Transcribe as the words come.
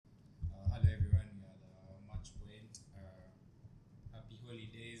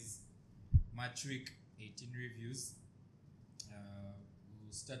Matchweek 18 reviews. We'll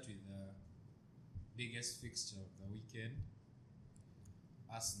start with the biggest fixture of the weekend.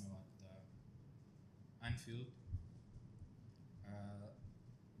 Arsenal at Anfield.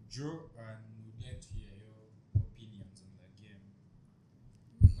 Joe, and we'd like to hear your opinions on the game.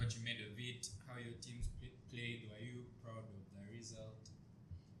 What you made of it, how your teams played, were you proud of the result?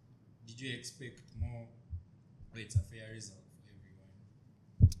 Did you expect more? It's a fair result for everyone.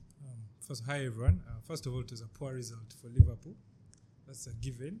 Hi everyone. First of all, it was a poor result for Liverpool. That's a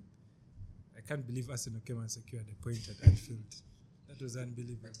given. I can't believe Arsenal came and secured a point at Anfield. That was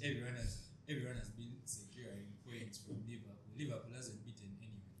unbelievable. But everyone has been securing points from Liverpool. Liverpool hasn't beaten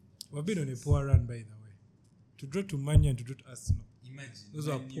anyone. We've been on a poor run, by the way. To draw to Man U and to draw to Arsenal. Imagine. Those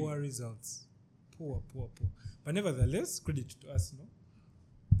are poor results. Poor. But nevertheless, credit to Arsenal.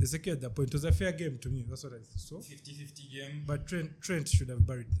 They secured the point. It was a fair game to me. That's what I saw. 50-50 game. But Trent should have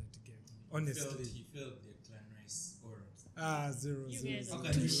buried that game. Honestly. He failed the Clan Rice aura. 0-0. How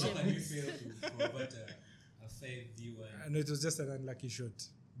can you fail to convert a 5v1? No, it was just an unlucky shot.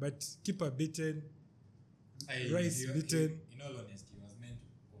 But keeper beaten, Rice beaten. In all honesty, he was meant to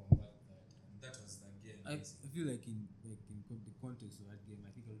convert that. And that was the game. I feel like in the context of that game,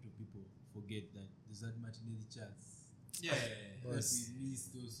 I think a lot of people forget that there's that Martinelli chance. Yeah.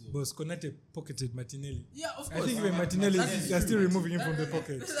 Boss Konate pocketed Martinelli. Yeah, of course. I think even Martinelli, they're still removing him from the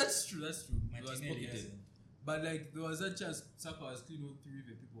pocket. That's true. He was Martinelli pocketed. But like there was that chance Saka was clean on 3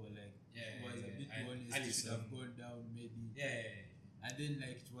 where people were like, was a bit honest, he should have gone down maybe. And then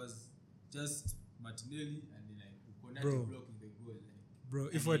like it was just Martinelli and then like Konate blocking the goal. Bro,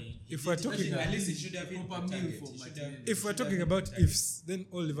 if we're talking at least it should have been proper meal for Martinelli. If we're talking about ifs, then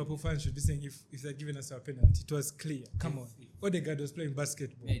all Liverpool fans should be saying if they're giving us our penalty, it was clear. Come on. Odegaard was playing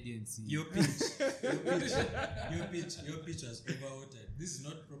basketball. I didn't see. Your pitch was overwatered. This is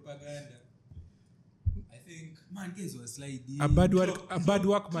not propaganda. I think guys were sliding. A bad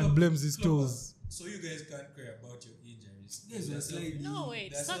workman blames his toes. So you guys can't care about your injuries. Guys were sliding. No,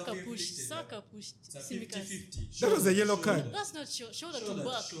 wait. Saka pushed. It's a Tsimikas. 50-50. That was a yellow card. That's not shoulder to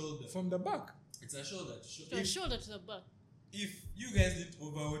back. From the back. It's a shoulder to shoulder. Shoulder to the back. If you guys didn't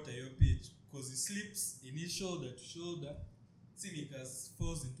overwater your pitch because he slips in his shoulder to shoulder, Tsimikas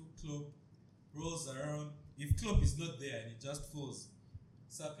falls into Klopp, rolls around. If Klopp is not there and it just falls,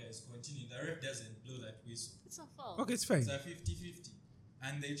 Saka is continuing. The ref doesn't blow that whistle. It's a foul. Okay, it's fine. It's a 50-50.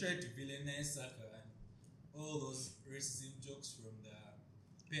 And they tried to villainize Saka and all those racism jokes from the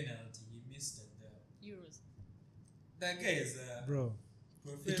penalty he missed at the Euros. That guy is bro.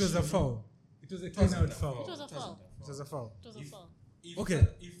 Professional. It was a foul. It was a clean-out foul. It was a foul. It was a foul. It was a foul.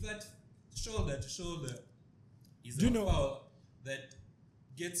 If that shoulder to shoulder is a foul that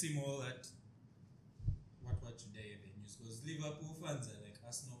gets him all at what today avenues, because Liverpool fans are like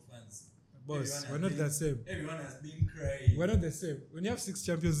Arsenal fans. Boss, we're not the same. Everyone has been crying. We're not the same. When you have 6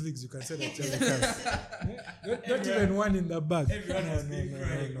 Champions Leagues, you can say that you're like us. Not even one in the bag. Everyone has been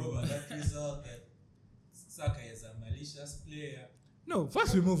crying over that result that Saka is a malicious player. No,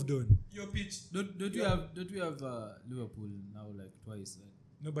 first we moved on. Your pitch. Don't we have Liverpool now like twice?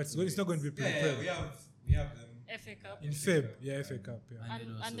 No, but it's not going to be played. Yeah, we have them. FA Cup. In Feb, FA Cup,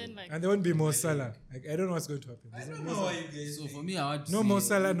 And then like. And there won't be more Salah. Like, I don't know what's going to happen. I don't know why you guys. So for me, I want to no more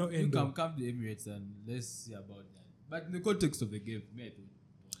Salah, no you Endo. come to Emirates and let's see about that. But in the context of the game, for me, I thought it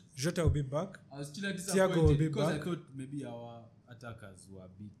was. Jota will be back. I was still disappointed Thiago will be because back. I thought maybe our attackers were a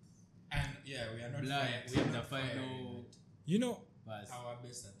bit And we are not blind we are in the not final. You know, our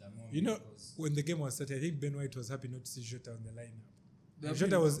best at the moment. You know, when the game was started, I think Ben White was happy not to see Jota on the lineup.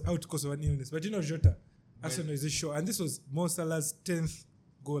 Jota was out because of an illness. But you know, Jota, Arsenal is a show. And this was Mo Salah's 10th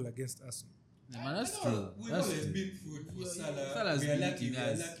goal against Arsenal. Man, that's true. We've always been food for Salah. We are lucky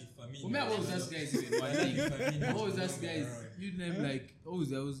for me. For me, what was those guys even one thing? What was those guys? You name like,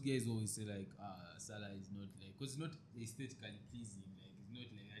 those guys always say like, Salah is not like, because it's not aesthetically pleasing. Like, it's not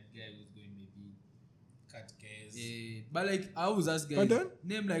like that guy who's going maybe cut case. But like, I always ask guys, Pardon?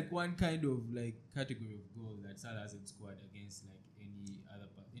 name like one kind of like category of goal that Salah hasn't scored against like any other.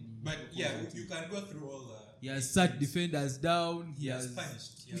 But yeah, you can go through all the. He has sat defenders down. He has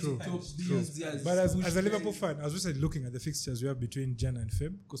punished. True. But as a Liverpool fan, I was recently looking at the fixtures we have between Jan and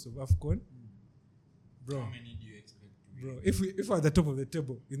Feb because of AFCON. Bro, how many do you expect to win? Bro, if we're at the top of the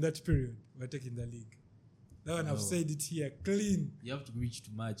table in that period, we're taking the league. That one, I've said it here, clean. You have to reach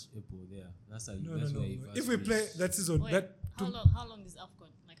to match April there. That's how. No. Why If we play that season, Wait, how long is AFCON?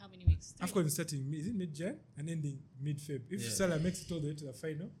 Like how many weeks? 3? AFCON is starting is it mid-Jan and ending mid-Feb. If Salah makes it all the way to the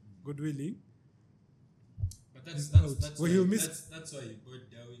final, God willing. But that's why you brought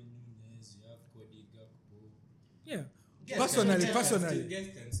Darwin Núñez, you have Cody Gakpo. Yeah. Guys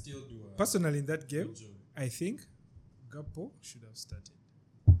can still do personally in that game, I think Gakpo should have started.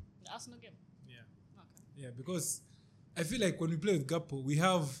 The Arsenal game. Yeah. Okay. Yeah, because I feel like when we play with Gakpo, we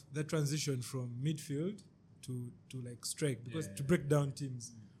have that transition from midfield to like strike because to break down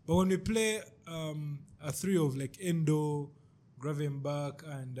teams. But when we play a three of like Endo, Gravenberch,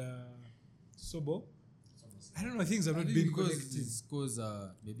 and Sobo, I don't know, things are not being connected. Because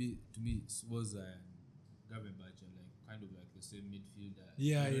maybe to me, Sobo's Gravenberch are like kind of like the same midfielder.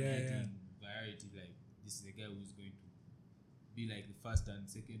 Yeah. Variety, like this is the guy who's going to be like the first and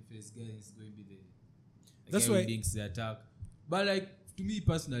second phase guy. Is going to be the That's guy why who links the attack. But like to me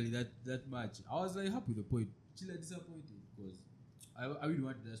personally, that match, I was like happy with the point. Chile disappointed because I really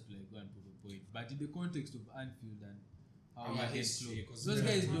wanted us to like go and prove a point. But in the context of Anfield and how we history, those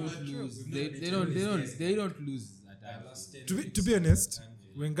guys don't lose. They don't lose at Anfield. To be honest,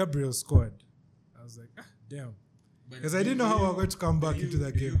 when Gabriel scored, I was like, damn. Because I didn't know how we were going to come back into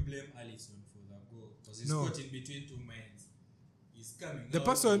the game. You blame Alisson for that goal because he's caught in between two minds. He's coming.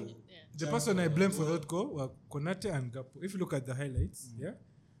 The person I blame for that goal were Konate and Gakpo. If you look at the highlights,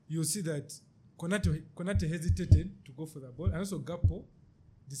 you'll see that Konate hesitated to go for the ball, and also Gakpo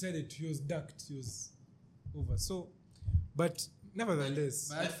decided he was ducked, he was over. So, but nevertheless,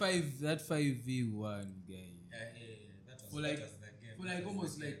 that 5v1 guy. For like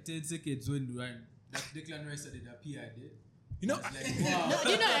almost like 10 seconds when that Declan Rice did appear there. You know, No,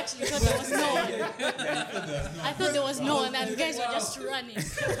 I actually thought there was no one. I thought there was no one, and guys were just running.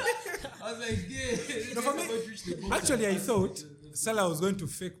 I was like, yeah. No, for me, actually, I thought Salah was going to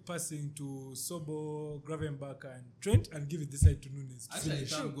fake passing to Sobo, Gravenberch, and Trent and give it this side to Nunes. Actually,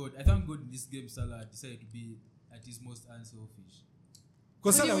 I thank God in this game Salah decided to be at his most unselfish.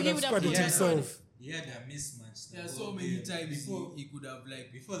 Because Salah would have scored it himself. He had a mismatch. Yeah, so many times he could have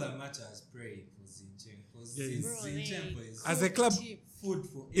like before the match I was praying for Zinchenko. Zinchenko is as a club food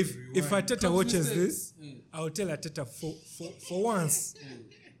for if everyone. Arteta watches this, I'll tell Arteta for once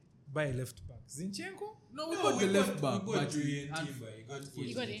buy a left back. Zinchenko? No, we got the left back. We got Julian Timber.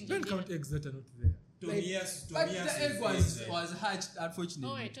 You got injured. Don't count eggs that are not there. But the egg was hatched, unfortunately.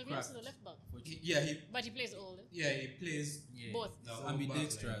 Oh wait, Tobias is the left back. But he plays all. Yeah, he plays both.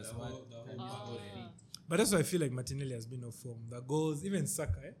 Ambidextrous. But that's why I feel like Martinelli has been off form. The goals, even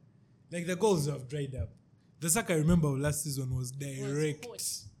Saka, like the goals have dried up. The Saka I remember last season was direct.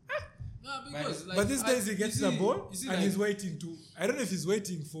 No, because but these days he gets the ball and he's waiting to. I don't know if he's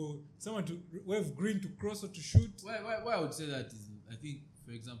waiting for someone to wave green to cross or to shoot. Why I would say that is, I think,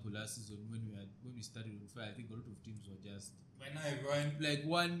 for example, last season when we started on fire, I think a lot of teams were just by now everyone like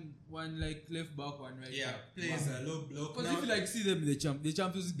one like left back, one right back. Plays a low block. Because if you like see them in the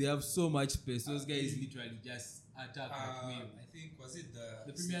Champions League, they have so much space. Those guys literally just attack at will. I think was it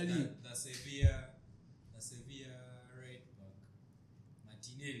the Premier League, the Sevilla right back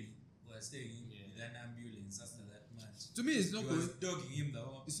Martinelli was staying with an ambulance after that match. To me, it's not was dogging him the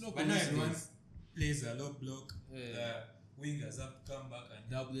whole. It's not. But now everyone plays a low block. The wingers have to come back and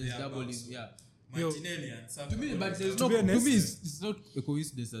double in. Martinelli and Saka. To me, but there's no. To me, it's not a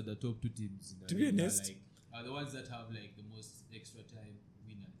coincidence that the top two teams in the league are the ones that have like the most extra time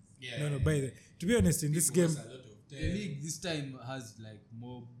winners. By the to be honest, in this game, the league this time has like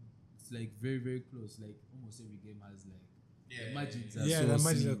more. It's like very very close. Like almost every game has like the margins. The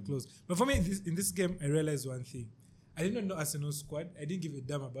margins are close. But for me, in this game, I realized one thing. I didn't know Arsenal squad. I didn't give a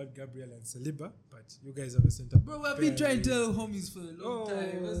damn about Gabriel and Saliba, but you guys have a centre back. Bro, I've been trying to tell homies for a long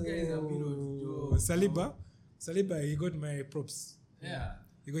time. Those guys have been on Saliba, he got my props. Yeah.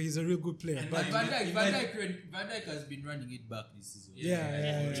 Because he's a real good player. But Van Dijk has been running it back this season.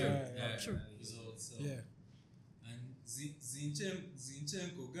 True. And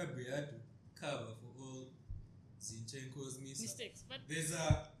Zinchenko, Gabriel had to cover for all Zinchenko's mistakes. But there's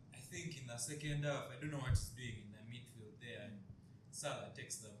I think in the second half, I don't know what he's doing in the midfield there, and Salah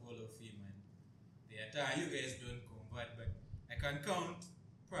takes the ball off him and they attack. You guys don't convert, but I can count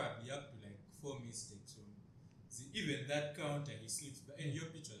probably up to like 4 mistakes from even that counter he slips. But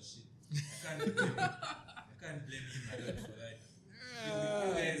your pitch was shit. I can't blame him a lot for that.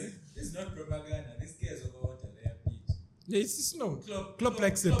 You guys, it's not propaganda. This guy's over water their pitch. Yeah, it's snow. Klopp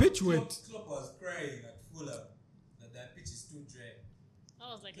likes the pitch wet. Klopp was crying at Fulham that pitch is too dry. That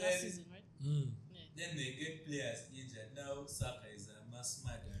was like last season, right? Then they get players injured. Now Saka is a mass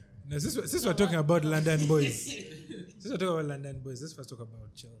murderer. No, since we're talking about London boys, let's first talk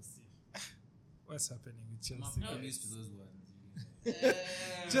about Chelsea. What's happening with Chelsea? I'm used to those ones.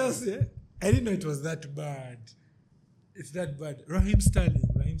 Chelsea, I didn't know it was that bad. It's that bad. Raheem Sterling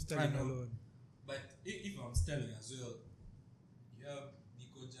alone. But if I'm Sterling as well, you have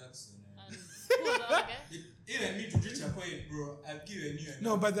Nico Jackson. Who was the other guy? Even me to reach a point, bro. bro. I'll give you a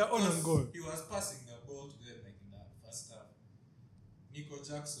No, but they're on goal. He was passing the ball to them like in the first half. Nico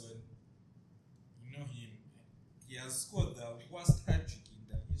Jackson, you know him. He has scored the worst hat trick in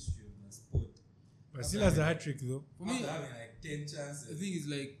the history of the sport. But still has a hat trick though. For me, having like 10 chances. the thing is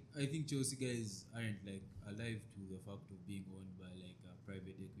like I think Chelsea guys aren't like alive to the fact of being owned by like a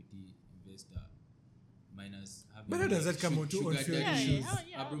private equity investor. Minus having. But how does that come onto on field issues?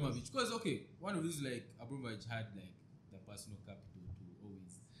 Abramovich, because one of these like Abramovich had like the personal capital to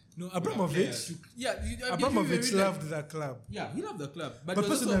always. No, Abramovich. Abramovich loved the club. Yeah, he loved the club. But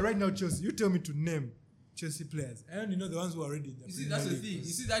personally, right now, Chelsea, you tell me to name Chelsea players. I only know the ones who are already in the You see, that's the thing. You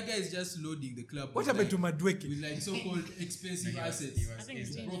see, that guy is just loading the club. What happened to Madueke? With like so-called expensive assets I think to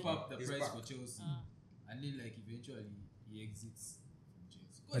he's prop up the price back. for Chelsea, and then like eventually he exits from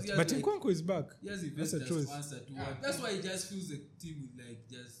Chelsea. But, He has, but like, Nkunku is back. he has That's a investors choice. to answer to one. That's why he just fills the team with like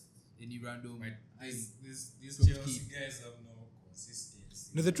just any random. These From Chelsea kid. guys have no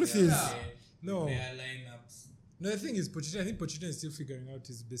consistency. No, the truth Their- is- their- no. Their lineups. No, the thing is, Pochettino, I think Pochettino is still figuring out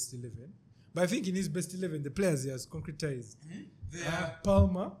his best 11. But I think in his best 11, the players he has concretized. They are.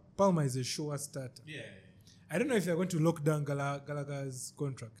 Palmer is a sure starter. Yeah. I don't know if they're going to lock down Gallagher's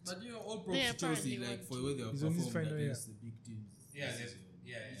contract. But you know, all They props to Chelsea apparently like want for the way they have He's on his performed final year. against the big teams. Yeah, this they- season.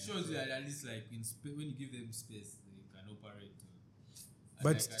 yeah, It yeah. shows you that at least like in when you give them space, they can operate. At,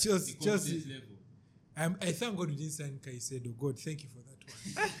 But like, at Chelsea- the competent level. I thank God we didn't sign Caicedo. God, thank you for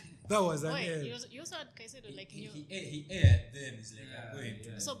that one. That was an Wait, L. you also had Caicedo like He new. aired then. He's like, Yeah, I'm going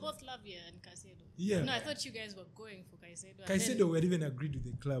yeah. to. So both Lavia and Caicedo. Yeah. No, I thought you guys were going for Caicedo. and Caicedo had even agreed with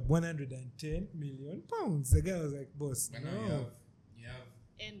the club, £110 million. The guy was like, boss, But now no. you have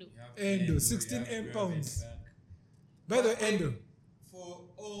then Endo. Endo, you 16 have M Gravenberch. pounds. By the way, Endo. For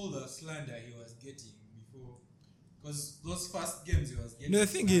all the slander he was getting before, because those first games he was getting. No, the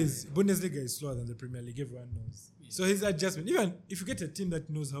thing is, Bundesliga is slower than the Premier League. Everyone knows. So his adjustment, even if you get a team that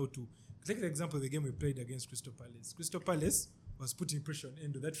knows how to, take the example of the game we played against Crystal Palace. Crystal Palace was putting pressure on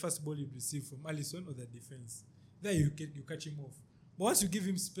Endo. That first ball you'd receive from Alisson or the defense, there you catch him off. But once you give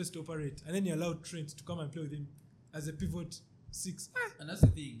him space to operate, and then you allow Trent to come and play with him as a pivot 6, And that's the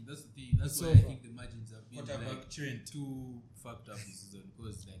thing. That's It's why I over. think the margins have been Quarterback like Trent. too fucked up this season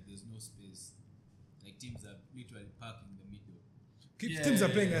because like there's no space. Like teams are literally parking the middle. teams are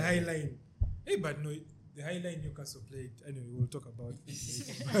playing a high line. Hey, but no, the high line Newcastle played. Anyway, we'll talk about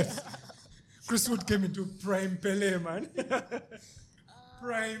it. Chris Wood came into prime Pele, man.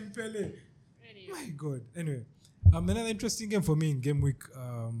 Prime Pele. Ready. My God. Anyway, another interesting game for me in game week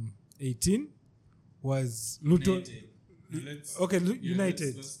 18 was Luton. United. No, let's- Okay, yeah,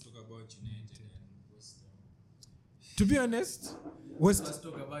 United. Let's talk about United and West Ham. To be honest, Let's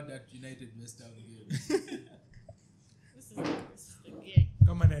talk about that United West Ham game. This is the game.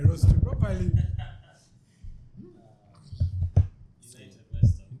 come on, I roast you properly. United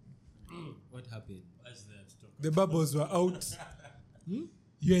West Ham. What happened? What's there to talk The bubbles were out.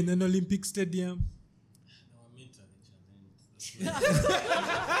 You're in an Olympic stadium. No, I'm mentally challenged. Players were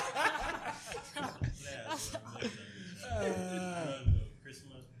mentally challenged.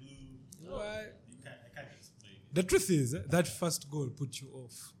 Christmas blue. Why? I can't explain it. The truth is, that first goal put you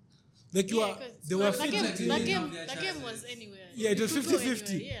off. Like you Yeah, are, 'cause they were the feeling game, like they the didn't game, have their the game was chances. anywhere. Yeah, it was could go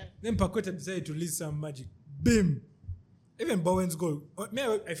 50-50. anywhere, Yeah. Then Paqueta decided to release some magic. Bim! Even Bowen's goal.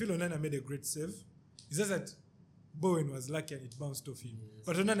 I feel Onana made a great save. It's just that Bowen was lucky and it bounced off him.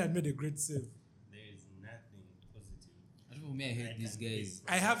 But Onana had made a great save. There is nothing positive. I don't know, me, I hate these guys.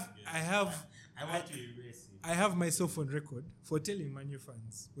 I want to erase it. I have myself on record for telling Man U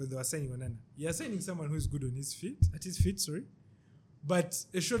fans when they were signing Onana. You're signing someone who is good on his feet, but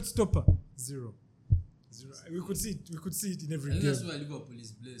a short stopper, zero. We could see it in every And game. that's why Liverpool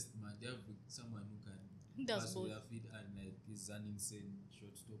is blessed, man. They have someone who can He does pass both. with their feet and like is an insane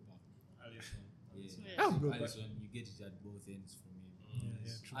short stopper. Alisson. Yeah. Yeah. Ah, bro, but- Alisson, you get it at both ends from him.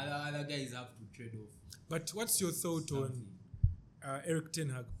 Yeah, true. Other guys have to trade off. But what's your thought on something. Eric Ten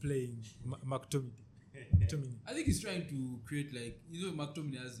Hag playing McTominay? I think he's trying to create like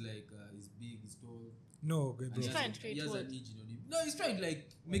McTominay has like he's big, he's tall. No, okay, and bro. he He's trying has, to create he has what? an engine on him. No, he's trying to like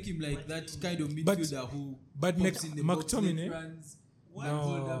make him like that kind of But- midfielder who but pops in the box, McTominay- like runs, No.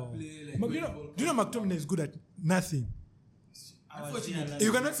 hold that play, like Do when you the know, ball do you know comes McTominay is good at nothing? Unfortunately.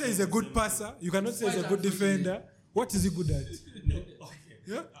 You cannot say he's a good passer. You cannot say he's a good defender. What is he good at? No, okay.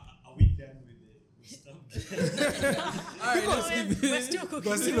 Yeah? Are we done with the stuff? Alright, We're still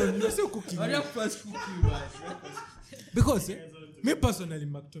cooking. You're still cooking. Hurry up, fast cookie, man. Because me personally,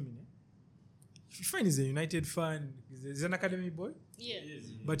 McTominay, fine, he's a United fan. He's an academy boy. Yeah.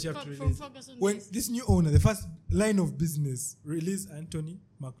 But you have to From release. Ferguson When days. this new owner, the first line of business, release Anthony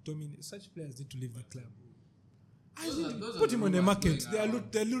McTominay, such players need to leave the club. Put him on the market. There are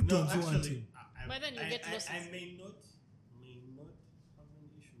Lutons who want him. But then you get losses. I may not have an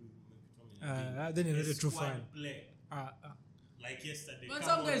issue with McTominay. Then you're not a true fan. Play. Like yesterday. But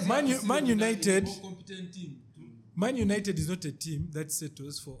some guys Man United. more competent team. Man United is not a team that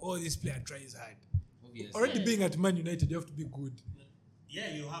settles for this player tries hard. Obviously. Already being at Man United, you have to be good.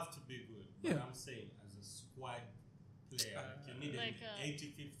 Yeah, you have to be good. But Yeah. I'm saying, as a squad player, you need like, an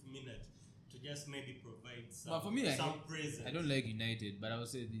 85th minute to just maybe provide some, But for me, some presence. I don't like United, but I would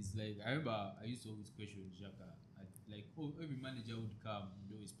say this. Like, I remember I used to always question Xhaka. Every manager would come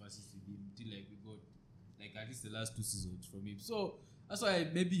and always passes with him until like we got like at least the last 2 seasons from him. So that's why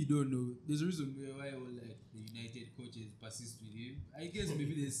maybe you don't know. There's a reason why all like the United coaches persist with him. I guess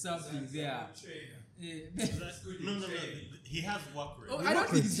maybe there's something there. No. He has work rate. Oh, I don't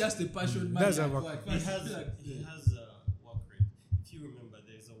think it's just a passion. That's a man. work. He has work rate. If you remember,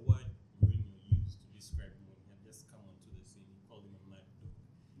 there's a word Mourinho used to describe him when he had just come onto the scene. He called him a mad dog.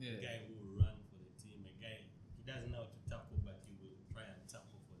 Yeah. A guy who will run for the team. A guy, he doesn't know how to tackle, but he will try and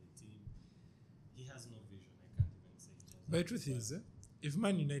tackle for the team. He has no vision. I can't even say. But the truth is, if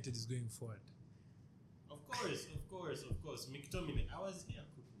Man United is going forward, Of course. McTominay. I was here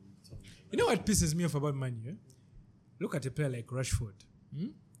cooking McTominay. you know what pisses me off about Man U? Look at a player like Rashford.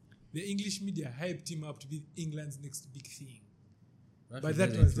 The English media hyped him up to be England's next big thing. But that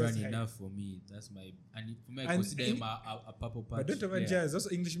was run just enough for me. That's my for me. I And consider him a purple patch. But don't player. apologize. Also,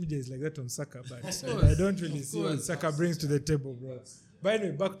 English media is like that on Saka. But course. I don't really see what course. Saka brings to the table, bro. By the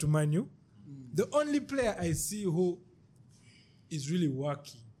way, back to Man U. The only player I see who is really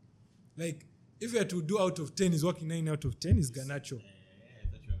working, like if you had to do out of 10, is working 9 out of 10, is Garnacho. I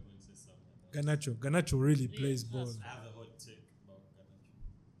thought you were going to say something. Garnacho really plays ball. I have a hot take about Garnacho.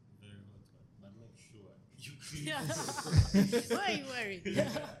 Very hot one. But make sure you Yeah. Why are you worried?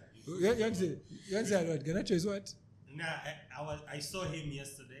 You want to say what? Garnacho is what? I saw him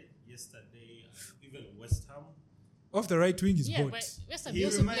yesterday, even West Ham. Off the right wing is Yeah, hot. but West Ham He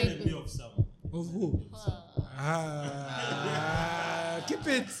also reminded played me good. of someone. Of who? Keep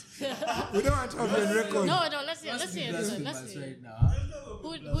it. We don't want to have you on record. No, let's hear Let's it. be Let's blasphemous hear it. right now.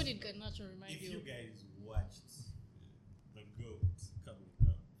 Who did Garnacho remind If you? you of? guys watched the GOAT coming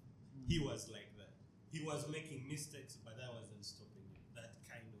up, he was like that. He was making mistakes, but that wasn't stopping him. That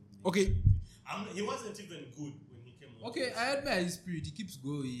kind of Okay. he wasn't even good when he came on. Okay, I admire his spirit. He keeps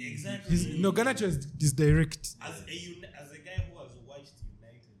going. Exactly. Garnacho is direct. As a guy who has watched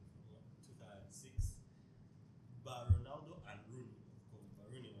United from 2006, but Ronaldo and Rooney, of course, but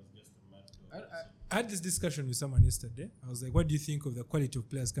Rooney was just a mad dog. I had this discussion with someone yesterday. I was like, what do you think of the quality of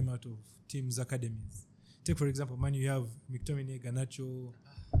players coming out of teams' academies? Take, for example, Man, you have McTominay, Garnacho.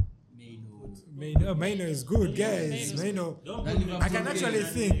 Maino is good, guys. Maino. I can actually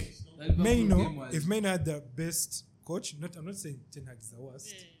think Maino, if Maino had the best coach, I'm not saying Ten Hag is the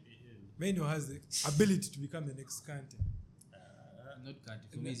worst. Maino has the ability to become the next Kante. Not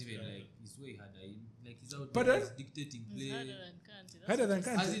Kante. For me, it's even like he's way harder. Like he's out But there, he's dictating It's play. harder than Kante. That's Harder than As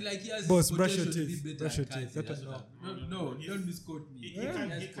Kante. in, like he has Boss, his brush your potential to teeth. be better Brush your than teeth. Kante, That that's I what know. I'm- No, don't misquote me. He He can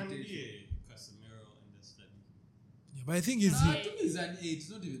has be potential. a Casemiro in the study. Yeah, but I think he's To me, it's an 8. It's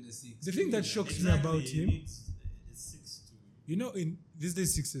not even a 6. the thing that shocks me about him. It's 6-2. You know, in these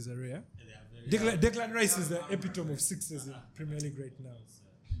days sixes are rare. They are very Declan Rice is the epitome of sixes in Premier League right now.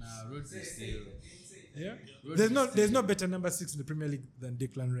 Nah, Rodri is still. Yeah, Rodri there's no better number 6 in the Premier League than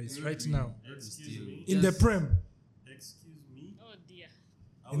Declan Rice right now Excuse me. in the Prem. Excuse me. Oh dear.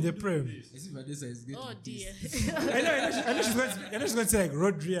 Are In we the doing Prem. this? I see Vanessa is getting Oh dear. pissed. I know she's going to say like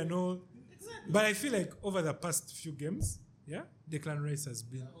Rodri and all, but I feel like over the past few games, yeah, Declan Rice has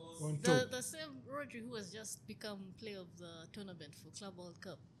been on top. The same Rodri who has just become player of the tournament for Club World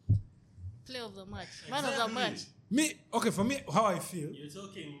Cup. Player of the match. Man of the match. For me, how I feel, You're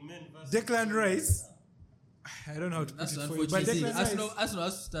talking men versus Declan Rice, I don't know how to put That's it for you, but unfortunate. Declan Rice, Arsenal has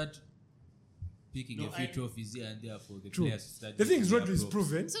to start picking No, a few I- trophies here and there for the true. players to start. The thing is, getting Rodri their is props.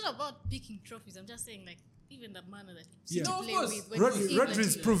 proven. It's not about picking trophies. I'm just saying, like, even the manner that he Yeah. seems No, to of play course. with. when he's Rodri England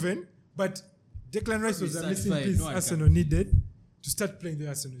is team. proven, but Declan Rice was Rodri a is missing certified. piece No one Arsenal can- needed to start playing the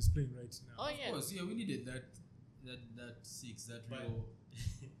Arsenal is playing right now. Oh Of yeah. course, yeah, we needed that 6, that But real.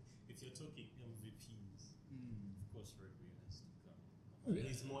 if you're talking MVPs, of course Rodri has to come. Yeah.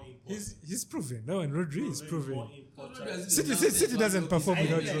 He's more important. He's proven. No, and Rodri is More proven. important. City doesn't perform I need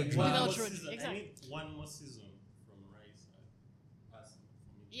without like Rodri. one Without more Rodri, season. I exactly. need one more season from Rice at Arsenal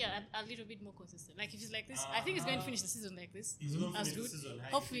for me to- Yeah, a little bit more consistent. Like if it's like this, I think he's going to finish the season like this. He's gonna As finish the good. season high.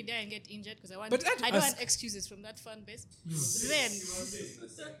 Hopefully, they don't get injured because But I don't as- want excuses from that fan base. Then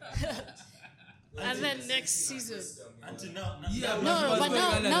And then next season. Until now. Yeah, No, but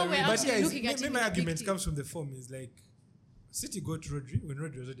now we're But actually yeah, looking at him my in a big argument team. comes from the form is like City got Rodri when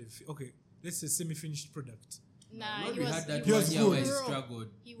Rodri was already okay. Let's say semi-finished product. Nah, Rodri he was had that he was one year good. where he raw. struggled.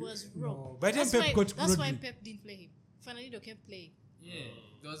 He was No, raw. by the time Pep got That's why Rodri. Pep didn't play him. Fernandinho kept playing. Yeah,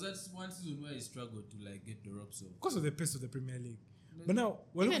 there was that one season where he struggled to like get the ropes of. Because of the pace of the Premier League. But now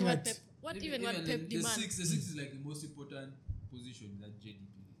we're Even looking what at Pep, what Even even what then, Pep the demands. six is like the most important position that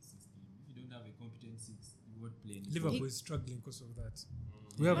JDP is 16. If you don't have a competent six, you won't play. Any Liverpool is struggling because of that.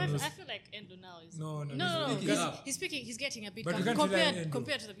 We have But no. I feel like Endo now is No. picking up. He's picking. He's getting a bit But we calm can't rely on Endo.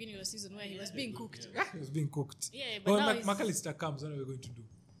 compared to the beginning of the season where he was being cooked. He was being cooked. Yeah, but But now when he's, McAllister comes, what are we going to do?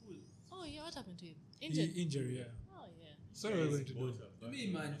 oh yeah, what happened to him? Injured. Injury, yeah. Oh yeah. So what are we going to do? To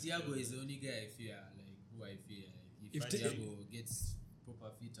me, man, Thiago is the only guy I fear. Like who I fear. If If Thiago gets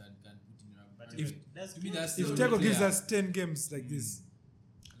proper fit and can put in around. But to me, that's If the Thiago only gives player. us 10 games like this,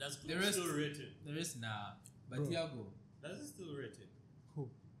 That's The rest- still rated. The rest, nah. But Bro. Thiago, That's still rated. who?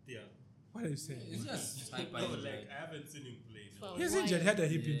 Yeah. What are you saying? it's just hyper. No, like I haven't seen him play. For No. a He was while. injured, he had a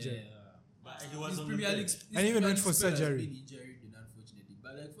hip injury. But he was His on Premier the League, bench. And even went for spell has surgery. been injured, unfortunately.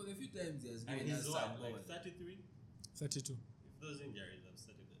 But like for the few times he has And given us he's some what, ball. like 33? 32. If those injuries have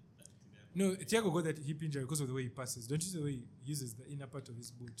started at 33. No, Thiago got that hip injury because of the way he passes. Don't you see the way he uses the inner part of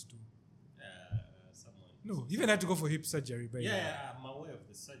his boot too? Someone. No, he even had to go for hip surgery. By the way. Yeah, I'm aware of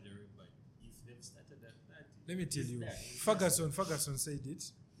the surgery, but if they've started at 30. Let me tell he's you, there. Ferguson said it.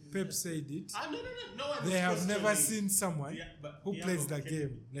 Pep said it. No one They is have never questioning. seen someone Yeah, but who Thiago plays the can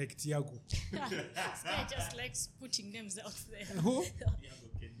game be. like Thiago. This guy just likes putting names out there. Who?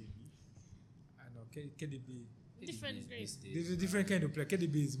 Thiago can be. I know, KDB. Different grades. There's a different kind of player.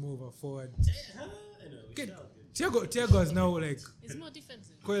 KDB is more of a forward. Anyway, K- shout out. Thiago is now like It's more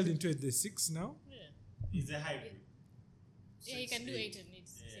defensive. coiled into it, the 6 now. Yeah. He's a hybrid. Yeah, he can do 8 and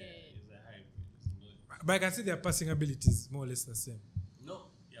it's Yeah, he's a hybrid. He's not- But I can see their passing abilities more or less the same.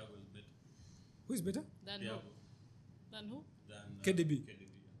 No, Thiago is better. Who is better? than who? Thiago Than who? than KDB.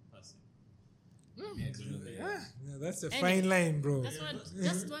 Passing. Yeah, that's a fine line, bro. Just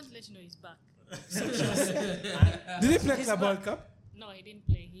want to let you know he's back. Did he play Club World Cup? No, he didn't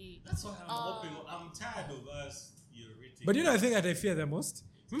play. That's what I'm hoping. I'm tired of us. Rating. But you know the thing that I fear the most?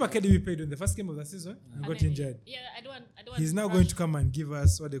 Remember KDB played in the first game of the season and got then injured. Yeah, I don't want. He's now rush. going to come and give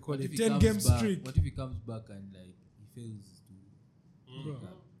us what they call What a if he 10-game comes back- streak. What if he comes back and like he fails to? Bro.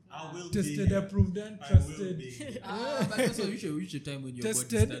 I will Tested, be. approved, and I will trusted. be. But also reach a time when your body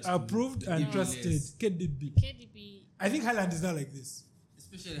Tested, starts to approved, and give you trusted. less. KDB. KDB. I think Haaland is now like this.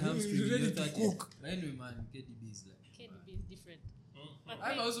 Especially He's hamstring. ready you're to 30. cook. But anyway, man, KDB is like. KDB is different. But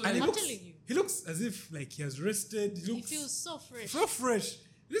I'm also And he I'm looks, telling you, he looks as if like he has rested. He he looks feels so fresh. so fresh.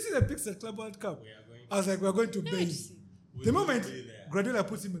 This is a pics at Club World Cup. We are going. I was like, we're going to Yeah, bathe. you see. We The will moment be there. Guardiola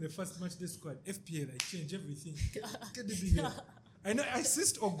puts him in the first match day squad, FPL, I change everything. KDB there. I know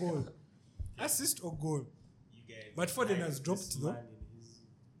assist or goal. Assist or goal. You guys. But Foden like has dropped, this though. man in his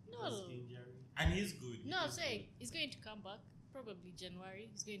No. injury. And he's good. No, I'm saying he's going to come back probably January.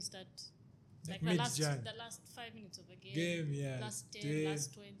 He's going to start like Mid-Jan. the last 5 minutes of a game. Game, yeah. Last 10, 10.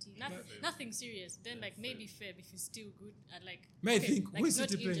 last 20. Nothing serious. Then like maybe Feb if he's still good and like. May I okay, think, like who is not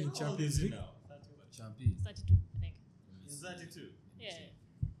City playing in injured. How old Champions is he League? now? 31. Champion. 32, I think. He's 32. Yeah.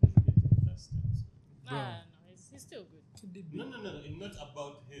 Last time, so. No, he's still good. No. Not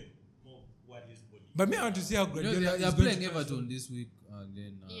about him. More what his body. But me, I want to see how You know, Guardiola they are is going playing to Everton this week, and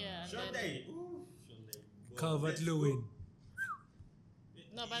then Yeah. and then- Sunday. Ooh, Sunday. Calvert-Lewin.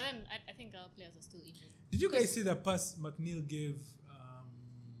 No, but then I think our players are still injured. Did you guys see the pass McNeil gave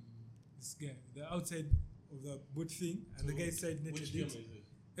this guy, the outside of the boot thing, and the guy side netted Which game it? is it?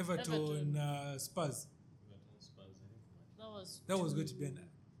 Everton, Spurs. Everton Spurs, I think. That was. That was going to be an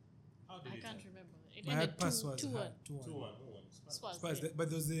How did I it can't end? remember. It my ended pass 2-1. was 2-1. 2-1. 2-1. Who won? Spurs. Spurs, Spurs, yeah. but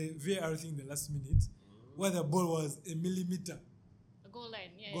there was a VAR thing in the last minute where the ball was a millimeter A goal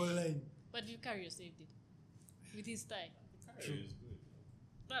line, yeah. goal yeah. line. But Vicario saved it with his tie. Carey is good.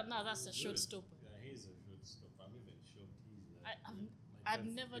 But no, that's a short stopper. Yeah, he's a good stop. I'm even shocked. He's like, I've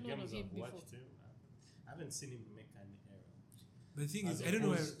never the known games of him I've before. watched him, I haven't seen him make an error. But the thing As is, I don't know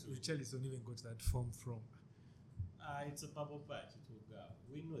where opposed to- Richarlison even got that form from. It's a purple patch. It will go.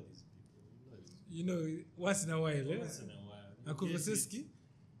 We know these people. We know these people. You know, once in a while, Once in a while. And Kulusevski?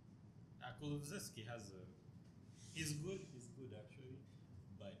 Kulusevski has a. He's good actually,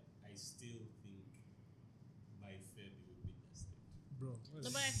 but I still think by Feb he will be tested. Bro. No,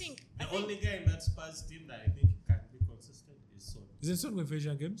 but I think The only guy in that Spurs team that I think can be consistent is Son. Isn't Son going for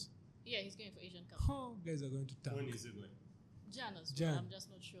Asian Games? yeah, he's going for Asian Cup. Oh, guys are going to When tank. is he going? Jan as well. Jan. I'm just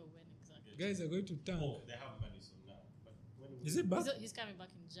not sure when exactly. Guys are going to tank. Oh, they have Madison now. But when Is it back? He's coming back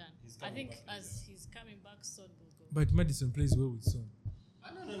in Jan. I think as he's coming back, Son will go. But Madison plays well with Son.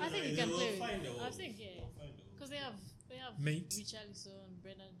 I think he can play with. I think because they have Mate. Richarlison,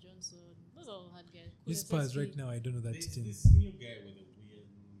 Brennan Johnson. Those are all hard guys. This Spurs right now, I don't know that team. This new guy with a weird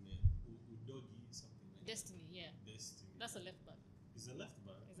Udogi something like Destiny, yeah. Destiny. That's a left back. He's a left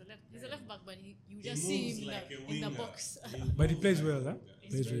back. He's a left back, but you just see him like in the box. But he plays well, huh?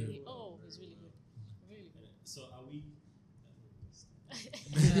 He's Plays really, well. he's really good. Really good. So are we?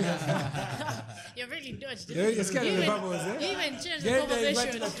 You're really dodged. You're scared of the bubbles, You eh? even changed the Get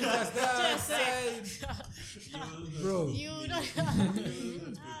conversation. Just bro. You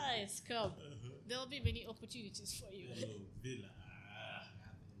don't. It's come. There'll be many opportunities for you. Villa.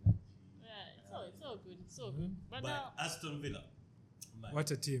 Yeah, it's all good. It's all good. But But now, Aston Villa. Man.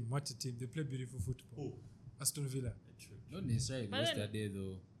 What a team. What a team. They play beautiful football. Who? Aston Villa. True. Not necessarily But then- yesterday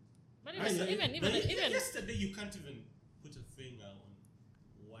though. but But even yesterday you can't even put a finger on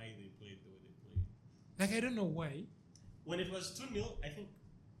why they played the way they played. Like, I don't know why. When it was 2-0, I think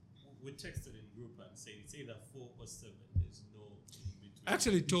we texted in group and said it's either 4 or 7. There's no in between. I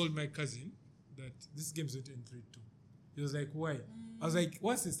actually told my cousin that this game's going to end 3-2. He was like, why? I was like,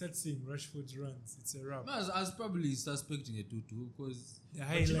 once they start seeing Rashford's runs, it's a wrap. I was probably suspecting a 2-2 because The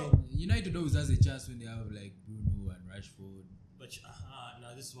high you line. know- United always has a chance when they have like Bruno and Rashford. But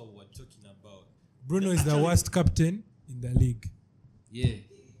now this is what we're talking about. Bruno is the Actually- worst captain in the league. Yeah.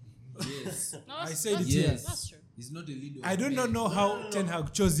 Yes. no, I that's- said that's it true. here. That's true. He's not a leader. I do of not men. know how No. Ten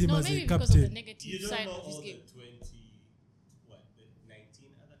Hag chose him No, as maybe a because of the captain. negative You don't side know of his all game. the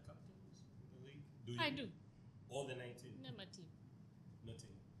 19 other captains in the league? Do you? I do. All the 19? Name a team.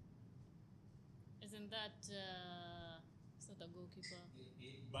 Nothing. Isn't that it's not a goalkeeper?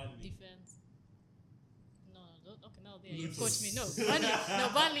 Burnley. Defense. No, okay, now there you've caught me. No,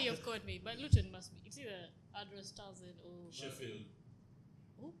 Burnley, you've caught me. But Luton must be. It's either Adros Townsend or Sheffield.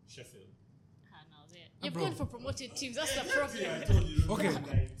 Who? Sheffield. Now there. You've bro. gone for promoted teams. That's the problem. I told you. Okay.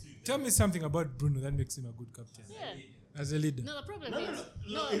 19. Tell me something about Bruno that makes him a good captain. Yeah. As a leader. No, the problem No, is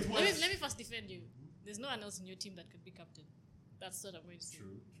it was- let me first defend you. There's no one else in your team that could be captain. That's what I'm going to say.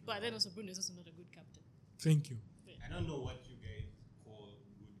 True. But then also Bruno is also not a good captain. Thank you. I don't know what you guys call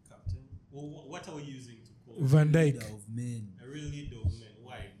good captain. Well, what are we using to call Van Leader Dijk. of men. a real leader of men?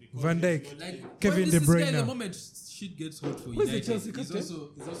 Why? Because Van he's Dijk. not Like a- Kevin when De this guy, Bruyne. the moment shit gets hot for Who's the United, Chelsea he's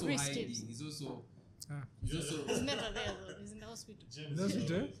captain? also Reece hiding. James. He's also Ah. he's also He's never there though. He's in the hospital. James That's is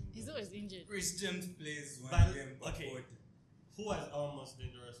it, always in He's there. always injured. Chris James plays one But, game per okay. quarter. Who was our most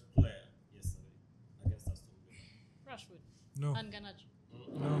dangerous player yesterday against Aston Villa? Rashford No. and Garnacho.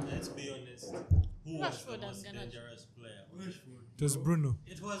 No. Let's be honest. Who was Rashford the and most Garnacho. dangerous player? It was Bruno.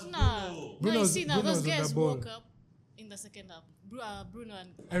 It was Nah. Bruno. No, you Bruno's- see now Bruno's those on guys the ball. woke up in the second half. Bruno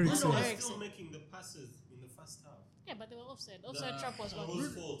and Ericsson. Bruno was Eriksen. still making the passes in the first half. Yeah, but they were offside. Offside trap was one.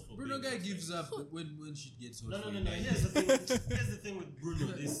 Whose fault for Bruno being guy offside? gives up when shit gets hot. No. for United. Here's the thing with Bruno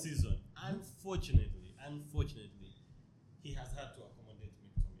this season. Unfortunately, he has had to accommodate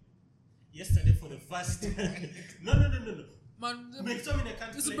McTominay. Yesterday for the first No. Man, McTominay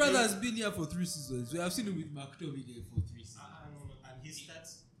can't this play brother eight. has been here for 3 seasons. We have seen him with McTominay for 3 seasons. And his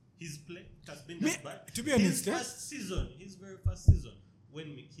stats, his play has been Me- that bad. to be honest, his very first season, when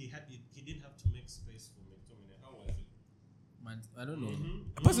he didn't have to make space for McTominay. How was it? Man, I don't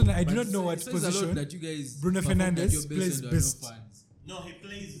know. Personally, I do But not know it what says a lot position. that you guys Bruno performed at Fernandes your best plays and there are no best. fans. No, he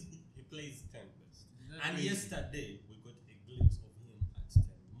plays 10 best. That And crazy. yesterday we got a glimpse of him at 10,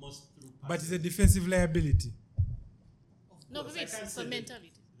 most through passes. But it's a defensive liability. Of No, course, but I it's can't a say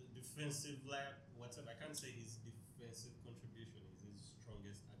mentality. The defensive whatever. I can't say his defensive contribution is his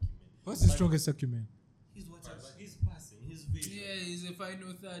strongest acumen. What's the But strongest acumen? His whatever, his passing, his vision. Yeah, he's a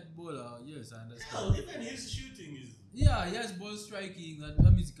final third bowler. Yes, I understand. Hell, even his shooting is. Yeah, he has ball striking.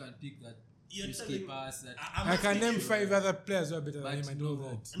 That means he can pick that You're risky telling- pass. That I'm I can asking name you. 5 other players who are better But than him. I know no.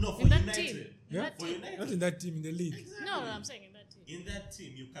 that. No, for In that United. team. In Yeah? that For team. United. Not in that team in the league. Exactly. No, I'm saying in that team. In that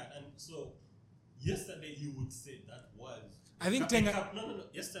team, you can. And so, yesterday you would say that was. I think Cap- Tenga- No.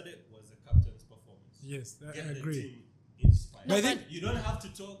 Yesterday was the captain's performance. Yes, I Get the agree. team inspired. But I think- you don't have to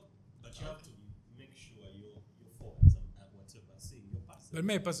talk, but you have to make sure your forwards and whatever seeing your passes. But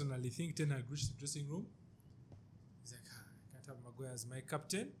me personally think Ten Hag reached the dressing room. He's like, I can't have Maguire as my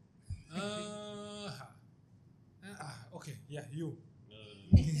captain. Okay, yeah, you.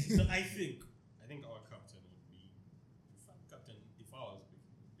 No, I think our captain would be if I was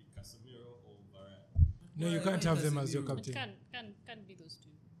would be Casemiro or Varane. No, you Why- can't why have them as your Casemiro? captain. Can't be those two.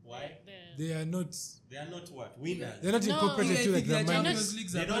 Why? They are not. They are not what winners. They're not No. incorporated I to like think the their man. Champions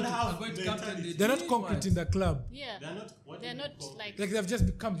Leagues They are don't going to- have are going to captain mentality. the They're not team, concrete in the club. Yeah. They are not what? They're not like they've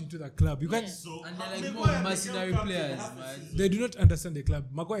just come into the club. You can't. So, And they're like more mercenary players, man. They do not understand the club.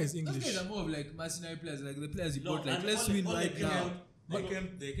 Maguire is Those English. guys are more of like mercenary players, like the players you No, bought. Like, and let's all win they right came now.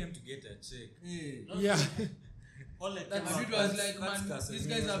 out- They came to get a check. Yeah. all that That came dude out- was like, man, that's these Casemiro's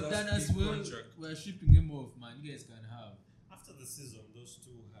guys have last done us big well. contract. We're shipping him off, man. You guys can have. after the season, those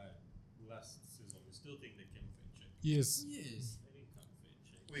two had last season. We still think they came for a check. Yes. Yes. They didn't come for a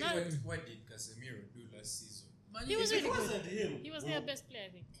check. Wait, No. what did Casemiro do last season? Man, he was It really good. wasn't him. He was Well, their best player,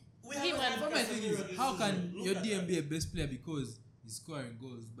 I think. we He haven't won. had But my thing Casemiro is, this how can season. Look your at DM that. be a best player because he's scoring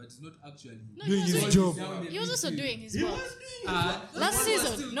goals, but he's not actually No, Doing he was his doing, job. he was also doing his He work. was doing Last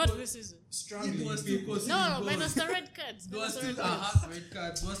season, not this season. He was still posting No, goals. minus the red cards. There was Minus the still red a cards. half red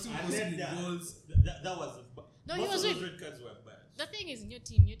cards. There was still And posting then goals. that was No, he most was of those really- red cards were bad. The thing is, in your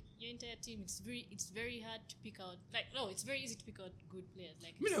team, your entire team, it's very hard to pick out. Like, no, it's very easy to pick out good players.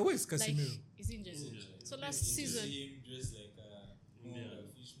 Like, I mean, where's like Casemiro? he's injured. So last season, Just like a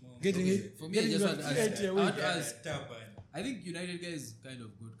fish monger. Getting it. For me, I just want to ask. I want to Yeah, ask. turban. I think United guys kind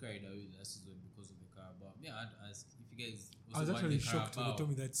of got carried away last season because of the Carabao. Yeah, I want to ask if you guys I was also won actually the shocked when they Carabao told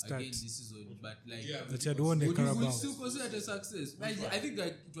me that stat. again this season, but like Yeah, That you had won the would you Carabao. still consider it a success? I think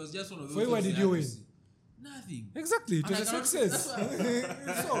like it was just one of those. For you, what things did they you had to win? see. Nothing. Exactly, it And was I a cannot- success. that's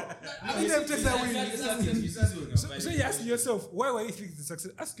why- So, I mean, them take that win. that's a success this season. So you ask yourself, why were you thinking the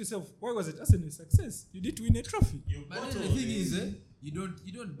success? Ask yourself, why was it Arsenal a success? You did win a trophy. You But bought then the all thing these- is, you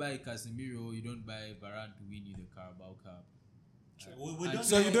don't buy Casemiro, you don't buy Varane to win you the Carabao Cup. we don't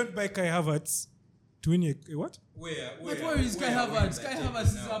So know- you don't buy Kai Havertz to win a what? But where is Kai Havertz? Kai Havertz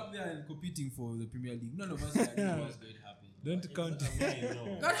is up there and competing for the Premier League. None of us know what's going to happen. Don't count.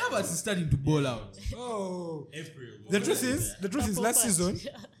 No. Kai Havertz is starting to ball out. Oh, April. the truth is, last season,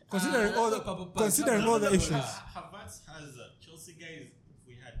 considering all the issues. Havertz has Chelsea guys. If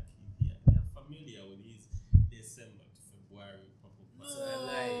we had Keith, they're familiar with his December to February purple pass.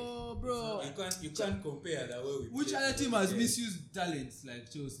 Oh, bro. You can't compare that way with Which other team has misused talents like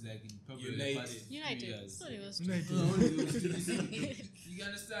Chelsea, like in probably the United. past 3 United. years? So it was United. No, only those two. You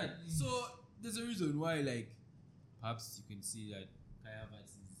understand? So there's a reason why, like, perhaps you can see that Kai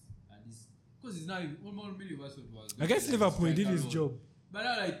Havertz is at least because he's not one million was what was. Against Liverpool, he did his job. But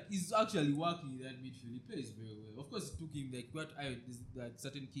now, like, he's actually working in that midfield. He plays very well. Of course, it took him like that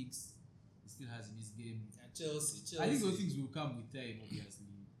certain kicks he still has in his game. And Chelsea. I think those things will come with time, obviously,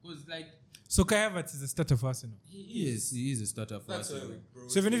 because like So Kai Havertz is a starter for Arsenal. he is a starter for That's why us. we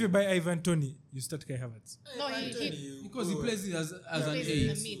brought So even if him. you buy Ivan Toney, you start Kai Havertz. No, he- Anthony, Because he go plays it as an plays in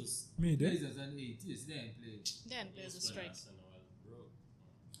the 8. mid. Me, He then. plays as an 8. Yes, he didn't play. Then there's a strike.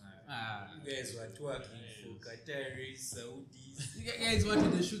 You guys were twerking for Qataris, Saudis. You guys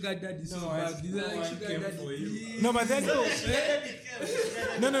wanted the sugar daddy so bad. These are no like one sugar came daddy. for you. No, but then no.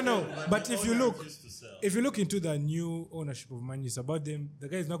 But if you look into the new ownership of Man U, it's about them. The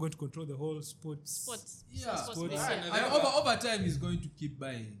guy is not going to control the whole sports. Sports. Yeah. Sports Sports. business. And over time, he's going to keep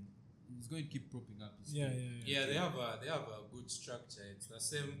buying. He's going to keep propping up his Yeah. team. Yeah, they have a good structure. It's the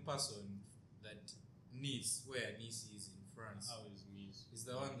same person that Nice, where Nice is in France. How is Nice? Is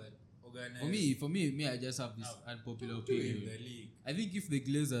the one that organized. For me, I just have this unpopular to win opinion. the league. I think if the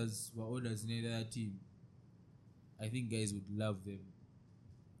Glazers were owners in any other team, I think guys would love them.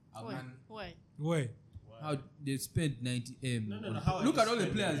 Why? Why? Why? How they spent 90 M. No, how Look are at they all the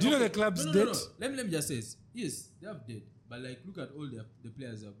spending? players. Do you know the Okay. club's No. debt? Let me just say, yes, they have debt. But like, look at all the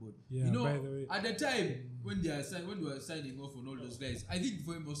players they have bought. Yeah, you know, by the way. at the time when they were signing off on all those guys, I think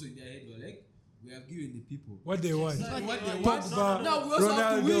for him also in their head were like, we have given the people What they want? what they want. Pogba, Now we also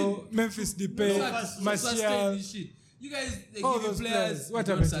have to Ronaldo, win. Memphis Depay, Sustain Martial. this shit. You guys, they All give you those players. players, what you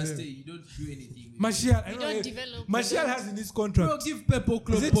don't happened to them? sustain. You don't do anything. Martial, I You know. don't develop. Martial you don't- has in his Bro, contract. give Peppo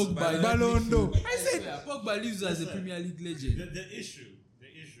Club Is it Pogba. Ballon d'Or? I said Pogba lives as a Premier League legend. The issue.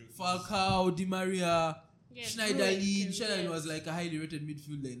 Falcao, Di Maria, Yeah, Schneiderlin. Cruyff, Schneiderlin yes. was like a highly rated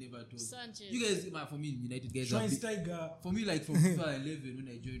midfielder. I never told. Sanchez. You guys, man, for me, United guys have been, Schweinsteiger. for me, like from FIFA 11 when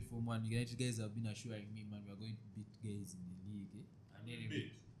I joined Form 1, United guys have been assuring me, man, we are going to beat guys in the league. And then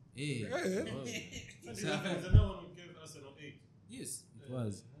yes, it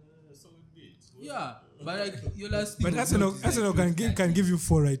was. So we beat. Yeah, but like your last. But thing was Arsenal, not is Arsenal like, can give you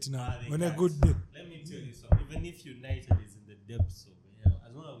 4 right now They on a can't. good day. Let me tell you something. Even if United is in the depths of hell,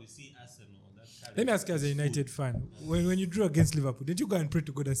 as long as we see Arsenal on that caliber, Let me ask you as a it's United fan, when you drew against Liverpool, did you go and pray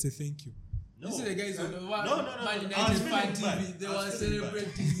to God and say thank you? No. You see the guys on the one No. Man I was United fan feeling TV, bad. they I was were feeling bad.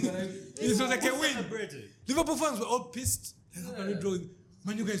 celebrating. It was like a Who win. celebrated? Liverpool fans were all pissed. Like, how can you draw?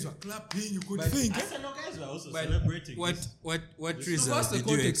 Man, you guys were clapping. You could But think. Arsenal guys were also But celebrating. what So result First, the did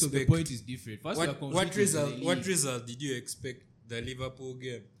you context of the expect? point is different. First, we are What competing in the result? What league. result did you expect the Liverpool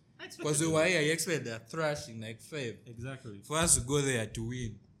game? I Because we were here, you expect a thrashing like 5. Exactly. For us to go there to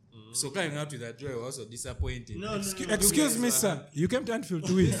win. So coming out with a draw was also disappointing. No. Excuse me, sir. You came to Anfield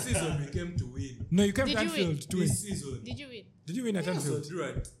to win. This season we came to win. No, you came Did to you Anfield win? to win. This season. Did you win? Did you win at They also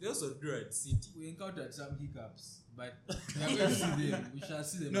Anfield? drew at City. We encountered some hiccups, but we are going to see them. We shall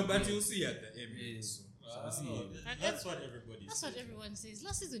see them. No, but again. you'll see at the Emirates. Shall see them. That's what everybody That's says. what everyone says.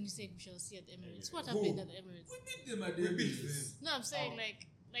 Last season you said we shall see at Emirates. What happened at the Emirates? We beat them at the We beat Emirates. No, I'm saying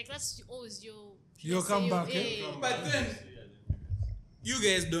like that's always your. Your comeback, eh? Yeah. But then you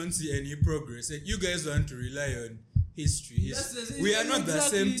guys don't see any progress. Like, you guys want to rely on history. We are not the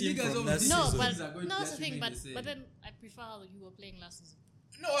same team Niggas from of last this No, season. Things but are going no, to that's the thing. remain But the same. but then I prefer how you were playing last season.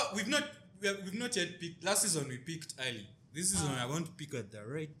 No, we've not yet picked. Last season we picked early. This season I want to pick at the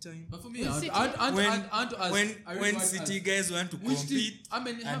right time. But for me, When City- When City guys want to compete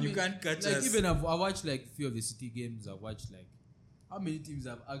and you can't catch like us. even I watched like few of the City games. I watched like how many teams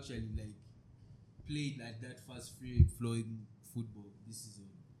have actually like played like that fast, free flowing football this season.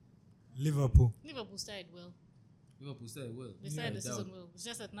 Liverpool. Liverpool started well. Liverpool started well. They started the doubt. season well. It's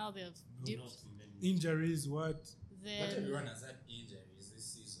just that now they have dipped. Not many. Injuries, what? But Then everyone has had injuries this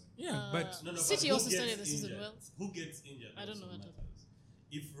season. Yeah, but No, but City who also gets started the season injured? well. Who gets injured? I don't know also what matters.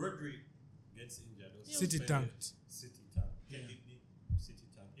 If Rodri gets injured, also City Pele- tanked. City tanked. Technically, City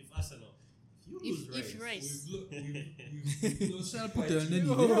tanked. If Arsenal, if you lose if Rice. We've lost Shall Partey. put a name.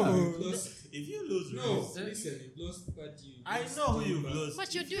 We've lost. if you lose, No, Rice, listen, we've lost Partey. I know who you've lost.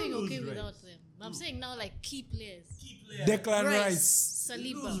 But you're If you doing lose okay Rice, without them. I'm saying now like key players. Key player. Declan Rice.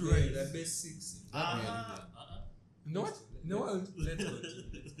 Saliba. Lose We're Rice. the best 6. No what? No what?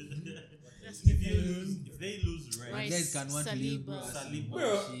 Let's continue. If they lose Rice, Rice, Guys can want to leave, bro. Saliba.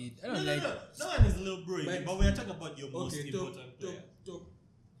 Bro, Shit. I No, don't no, like. no. No one is a little bro, But- but we are talking about your most Okay, important player.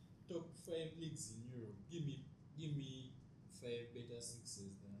 top 5 leagues in Europe. Give me 5 better 6s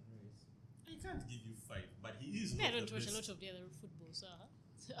than Rice. I can't give you 5, but he is. Yeah, I not don't the watch a best. lot of the other football, so.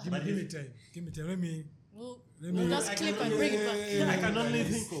 Give me time. Give me time. Let me. We'll Let me- just I clip can and only- bring it I back. can only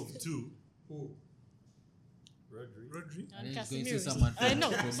think of 2. Who? Rodri. Rodri. And He's going to Casemiro. someone I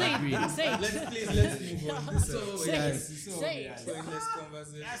know. from Say Madrid. it. Say Let's it. move on. This So is Say yeah, it. so Say yeah. it. pointless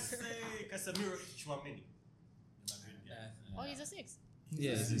conversation. I say Casemiro Chouameni. The Madrid guy. Oh, he's a 6.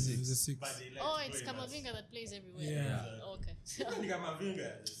 Yeah, He's a 6. But they like Oh, to it's play him as- Camavinga that plays everywhere. Yeah. Okay. Even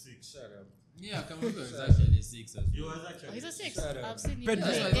Camavinga is a 6. Shut up. Yeah, Camavinga is actually a 6 as He well. was actually. Oh, he's a 6. Shut up. I've seen him Pedro.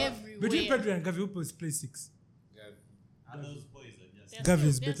 play That's why- everywhere. Between Pedro and Gavi, who play 6? And those boys are just. They're Gavi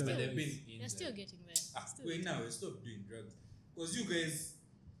is still- better they're than They've been still- They're still getting there. Still Wait, getting now stop doing drugs. Because you guys.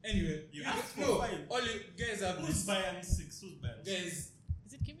 Anyway, You asked for no, 5. all you guys have Who's this. Bayern 6? Who's Bayern 6? Guys,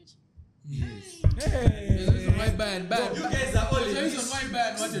 Is it Kimmich? There's a reason why Bayern. you guys are all There's a in reason this. why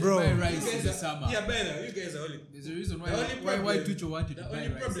Bayern wanted Bro. to buy You Rice in guys the are, summer. yeah, better. You guys are all in. There's a reason why The only why problem- Tuchel wanted to The buy only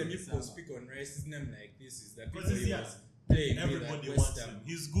Rice problem in the if people summer. speak on Rice's name like this is that Because people he's he young. was playing Everybody with at wants West him. Ham.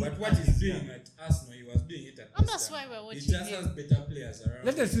 He's good. But what and he's he's doing young. at Arsenal, he was doing it at And West that's Ham. why we're He watching just him. has better players around.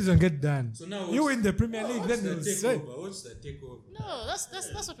 Let the season get done. So now You win the Premier League, What's then the you'll say. takeover? What's the takeover? No,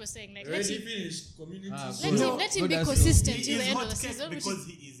 that's what we're saying. Like let Already him finished community. Ah, Shield. No, let him but be that's consistent He till the is end of hot the cake season. Which because is,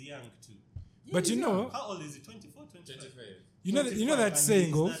 he is young too. But you know, How old is he? 24, 25? 25. you know that 25,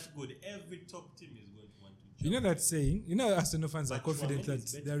 saying and of. he's that good. Every top team is going to want to You know jump. that saying. You know, Arsenal fans are But confident Chouameni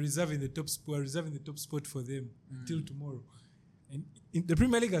is that better. they're reserving the top spot. Reserving the top spot for them until tomorrow. And the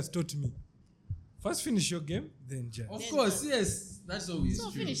Premier League has taught me. First finish your game, then judge. Of Then course, yes. That's always So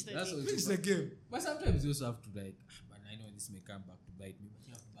true. finish the That's game. always Finish true. the game. But sometimes you also have to like, but I know this may come back to bite me, but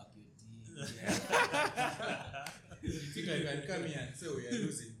you have to back your team. You think I can come here and say we are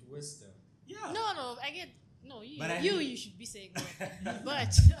losing to West Ham? Yeah. no, I get no. But I You should be saying that.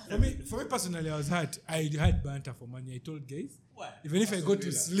 But For me personally, I was hurt. I had banter for money. I told guys, What? even if I go to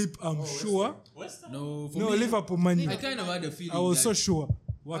Villa. sleep, I'm West sure. West Ham? No, for No, me, Liverpool money. I kind of had a feeling. I was that so sure.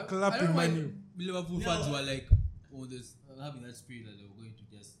 We're I don't clapping know why money. Liverpool No. fans were like, oh, this having that spirit that they were going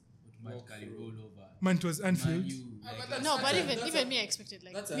to just automatically roll over. Man, it was Anfield. Man U, Ah, like, but that's- no, but that's even me, I expected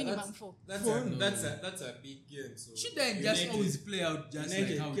like minimum 4. That's Four. a big game. So shouldn't just always play out just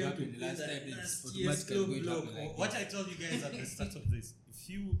United like how it came happened to the last play time. that It's nasty automatically slow going to happen block. like What I told you guys at the start of this, if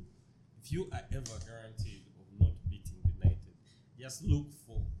you are ever guaranteed of not beating United, just look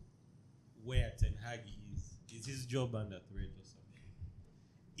for where Ten Hag is. Is his job under threat or something?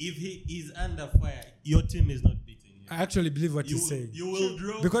 If he is under fire, your team is not beating him. I actually believe what You, he's saying. you will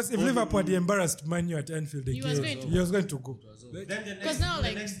draw. Because if or you Liverpool had will- embarrassed Man U at Anfield He was again, going to. he was going to go. then the 'Cause now, the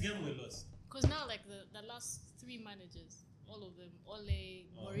like- next game we lost. Because now, like the last 3 managers, all of them, Ole,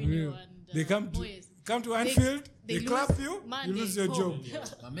 Mourinho, Yeah. and They come Moyes. to Anfield, they they clap lose you, Monday, you lose your home. job.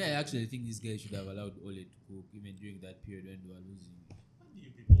 I mean, I actually think these guys should have allowed Ole to cook even during that period when they were losing. What do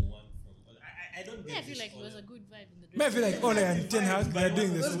you people want? I don't Yeah, get I feel this like it was Ole. a good vibe in the I feel like Ole and Ten Hag, they are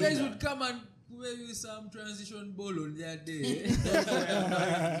doing this. Those guys would come and play with some transition ball on their day.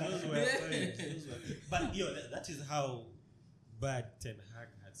 Those were annoying. But that is how bad Ten Hag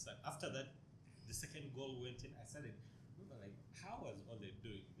had started. After that, the second goal went in. I started, we were like, how was Ole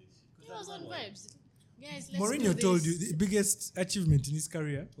doing this? He was on vibes. Guys, let's Mourinho do told this. you the biggest achievement in his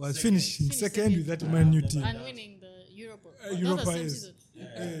career was Second. finishing Finish second second. with that Man U team. And winning the Europa. Not Europa, the same yes. season. Yeah.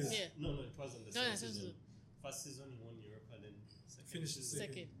 Yeah. No, it wasn't the No, same the same season. season. First season he won Europa, then second Finished season,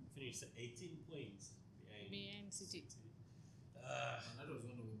 Second. finished 18 points Behind City. And that was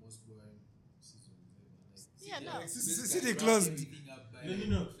one of the most boring seasons ever. Yeah, no. City closed.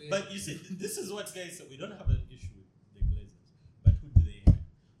 No. But you see, this is what guys say. We don't have an issue with the Glazers. But who do they hire?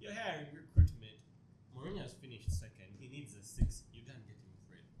 You're hiring recruitment. Mourinho has finished second. He needs a 6. You can't get him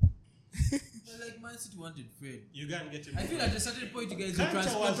Fred. Like Man City wanted Fred. You can't get him I feel Fred. at a certain point, you guys, Kante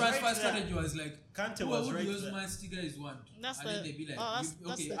the was transfer right there. strategy was like, Kante who was would right those there. Man City guys want? That's and the- then they be like, that's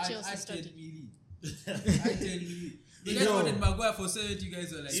okay, the I Chelsea 10 strategy. milli. I 10 milli. You guys Yo. wanted Maguire for 70, you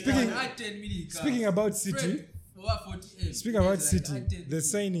guys were like, Speaking- I 10 milli. Speaking about City, Fred, for what, 48? speaking You about guys were like, City, I 10 the milli.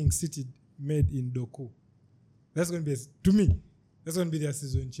 signing City made in Doku, that's going to be to me. That's going to be their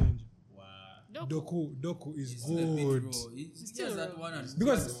season change. Wow. Doku is He's a bit good raw. He's Still just that raw. one and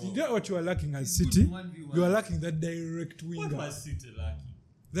because one. you know what you are lacking as He's good City. 1v1. You are lacking that direct What winger. was City lacking?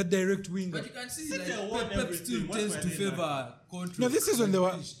 That direct winger. But you can see City like won Pep everything. still What tends were to they favor control. No, this season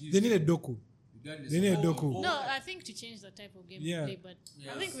they needed Doku. Regardless They of- needed Oh, Doku. oh. No, I think to change the type of game Yeah. we play, but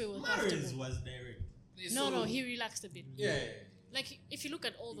Yeah. I think we were Mahrez comfortable. was direct. No, he relaxed a bit. Yeah. Like if you look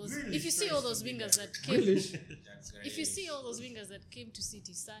at all those, Really if you see all those wingers that came, if you see all those wingers that came to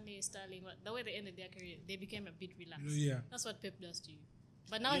City, Sané, Sterling, the way they ended their career, they became a bit relaxed. Yeah. That's what Pep does to you.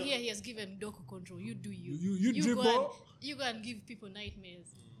 But now here he has given Doku control. You do you. You dribble. You go and give people nightmares.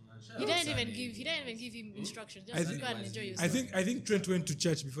 Shout He out didn't Sané. even give him instructions. I Just think- go and enjoy yourself. I think Trent went to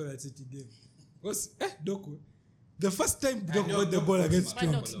church before that City game. Because Doku, the first time Doku got the ball against But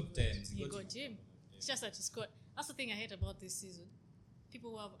no, Trent. he got him. It's just that he scored. That's the thing I hate about this season.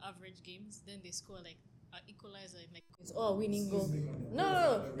 People who have average games, then they score like an equalizer in like winning goal.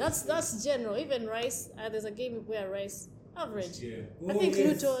 No, that's general. Even Rice, there's a game where Rice average. I think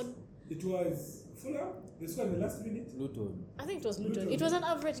Luton. It was Fulham. They scored in the last minute. Luton. I think it was Luton. Luton. It was an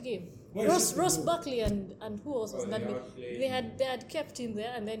average game. Why is it Ross so? Buckley and who else was that? They had kept him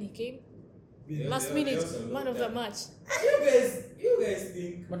there, and then he came last minute, man of the match. You guys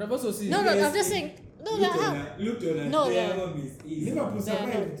think But I've also seen. No, Yes, I'm just saying. No, they have. Luton and No, Diamond is easy. Liverpool They are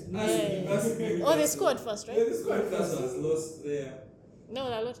not. survived. Yeah. Oh, they scored first, right? The squad first was lost there. No,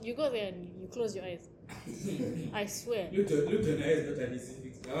 they're not. You go there and you close your eyes. I swear. Luton is not an easy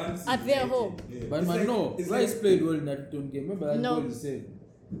fix. I want to see At their United. home. Yeah. But It's man, like- no. it's Rice like- played well in that Luton game. Remember that No. goal he saved?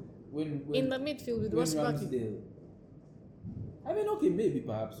 When In the midfield with when Ross Buckley. Ramsdale. I mean, okay, maybe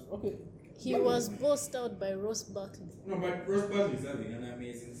perhaps. Okay. He was bossed out by Ross Buckley. No, but Ross Barkley is having an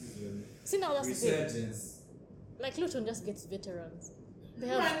amazing season. See, now that's the thing. Resurgence. Like Luton just gets veterans. They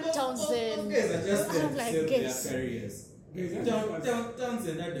Man, have those Townsend. guys are just I there have to like save their guess. careers.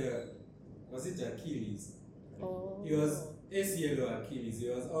 Townsend had was it Achilles? Oh. He was ACL or Achilles. He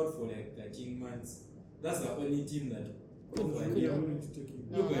was out for like 13 months. That's the only team that covered him.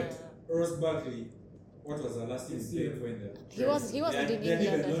 Look at Ross Barkley. What was the last team he played for in the He wasn't in They England,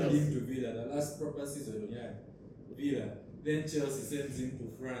 even I loaned guess. him to Villa. The last proper season, yeah, Villa. Then Chelsea sends him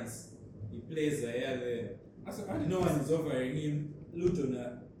to France. He plays a year there. No one is offering him. Luton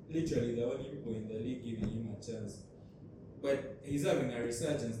are literally the only people in the league giving him a chance. But he's having a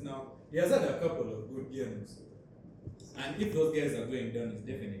resurgence now. He has had a couple of good games. And if those guys are going down, he's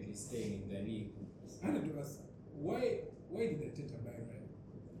definitely staying in the league. I had to ask, why did Arteta buy Ryan?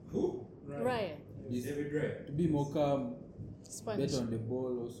 Who? Ryan. He's David Ray. to be more calm, Spanish. better on the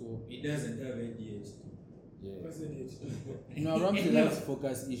ball also. He doesn't have ADHD. Yeah. What's the date? You know, Ramsey likes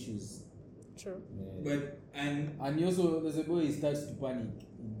focus issues. True. Yeah. And he also, there's a boy he starts to panic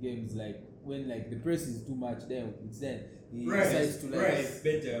in games like when like the press is too much. Then he decides to like Rice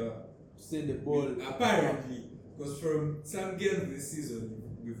better. send the ball. Apparently, because from some games this season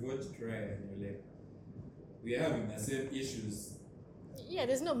we've watched Ryan and you're like, we're having the same issues. Yeah,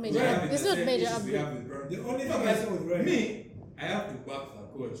 there's no We're major. having There's the not same major issues we upgrade. have with Brown. The only No, thing I saw with Ryan. me, I have to back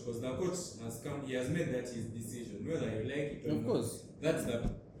the coach because the coach has come. He has made that his decision, whether you like it or Of not. course. That's the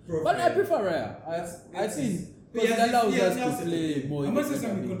profile. But I prefer Raya. I think because it allows us to play more. I must say independent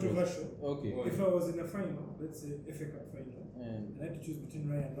something football. controversial. Okay. What? If I was in a final, let's say FA Cup final, And, and I had to choose between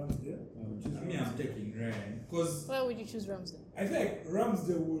Ryan and Ramsdale, I would choose I mean, I'm Ramsdale. taking Ryan because Why would you choose Ramsdale? I feel like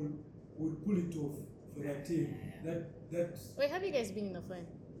Ramsdale would pull it off for that team. That Wait, have you guys been in a final?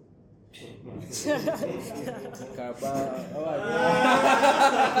 This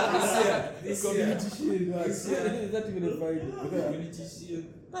Community Shield. Is that even a final? Community Shield.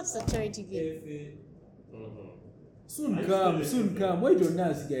 That's a charity game. Soon come. Wait on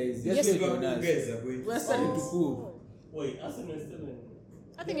us, guys. Yes, Just wait on us. Guys are going We're starting to cook. Wait, Arsenal is still in.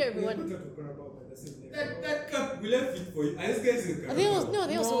 I think everyone. That cup we left it for you. Are you guys in They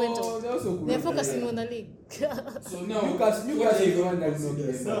also went on. They also They're focusing on the league. So now Newcastle what is do the one you that consider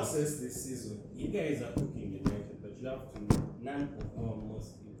knocked success this season? You guys are cooking United, but you have to know none of our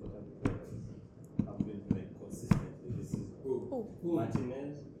most important players have been playing consistently this season. Who?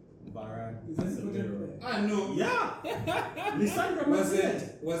 Martinez, Varane, Casemiro. No. Yeah! Lisandro Martinez.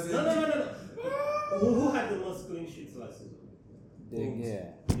 Was it? No. Who had the most clean sheets last season?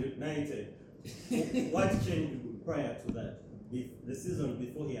 United. What changed prior to that? The season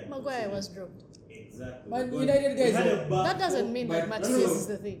before he had Maguire was dropped. Exactly. Man, But United guys we had a back That doesn't mean that but- Martinez no. is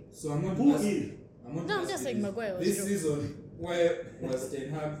the thing. So I'm not Who asking- is? No, I'm just saying Maguire was This dropped. season, where was Ten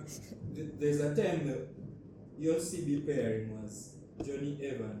Hag? There's a time that your CB pairing was Johnny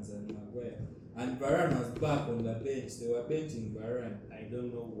Evans and Maguire. And Varane was back on the bench. They were benching Varane. I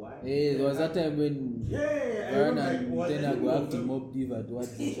don't know why. Hey, there was that time when Yeah. I Varane remember and it was Ten Hag in were acting November. mob diva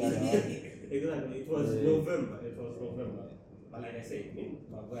towards each other. Exactly. It was November. But like I said,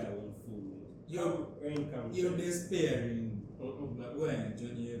 Maguire won full. Rain comes. Your best pairing, Maguire and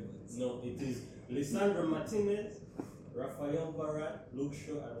Johnny Evans. No, it is Lisandro Martinez, Rafael Varane, Luke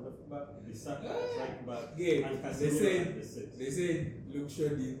Shaw at left back, Bissaka at right back, Yeah, and they Casemiro at the said six. they said Luke Shaw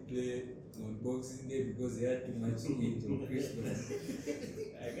didn't play on Boxing Day because he had too much heat on Christmas.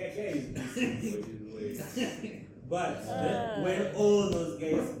 But when all those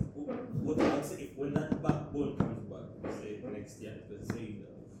guys, what I would say, when that backbone comes back, say next year, let's say,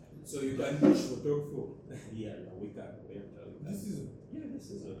 So you can push for top 4. yeah, no, we can. This is This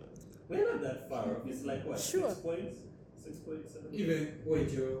is we're not that far off. It's like what? Sure. 6 points? 6 points? 7 even wait,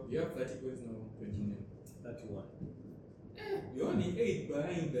 you have 30 points now, 29. 31. You're only 8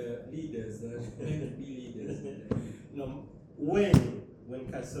 behind the leaders that meant to be leaders. No, when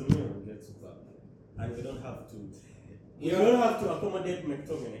Casemiro gets back, and we don't have to. We don't have to accommodate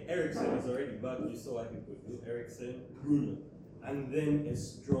McTominay. Ericsson is already back. You saw what he could do. Ericsson, Bruno, and then a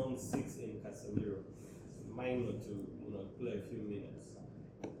strong 6 in Casemiro. Minor to play a few minutes.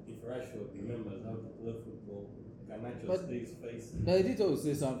 If Rashford remembers how to play football, Garnacho But- stays face. Now, I did also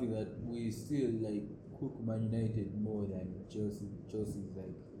say something that we still like cook Man United more than Chelsea. Chelsea is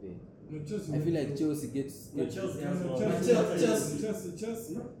like there. No, Chelsea. I feel like Chelsea gets. No, Chelsea has more.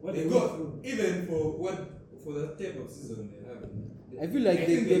 Chelsea. What They they go even for the type of season they have. I feel like I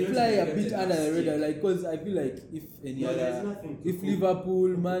they think they fly a don't bit get under the enough radar, steam. like because I feel like if any No, there's other, nothing to if prove. Liverpool,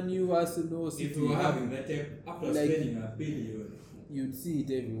 Man U, Arsenal, If City, you were having that type after Like- spending $1 billion. you'd see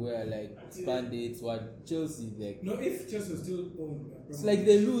it everywhere, like bandits. What Chelsea like? No, if Chelsea was still owned by It's like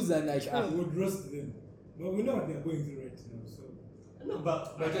they lose and like we would roast them. But we know what they're going through right now. So No,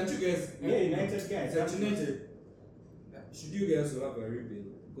 but But can't you guys? Yeah, United guys. At United, should you guys have a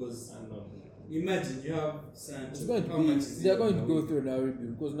rebuild? Because I know. imagine you have Sancho. it's going How to much be. is They're he going on to a go week? through now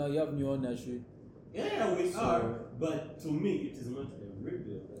rebuild because now you have new ownership. Yeah, we So- are. But to me, it is not a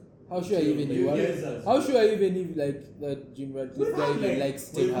rebuild. How sure even you are? Yes, yes. How sure even if like that Jim Ratcliffe guy even likes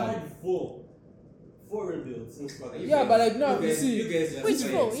Ten We've Hag? had four rebuilds since fucking. Yeah, but like now you you guys, see. you guys just Which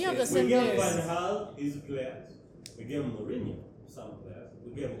say four? it's- You have the it's- we same gave players. Van Gaal his players. We gave Mourinho some players.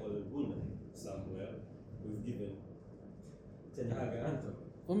 We gave Ole Gunnar some players. We've given Ten Hag and Anton.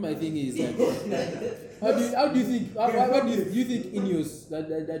 My thing is like, how do you think? What do you think Ineos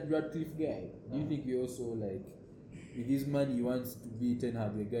that Radcliffe guy? Do you think he also like with his money he wants to be Ten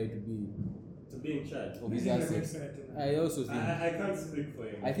Hag the guy to be in charge. of his assets? I also think. I can't speak for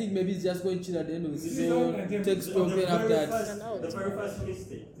him. I think maybe he's just going to chill at the end of the This is season, all I think. take stock, then after that, The very first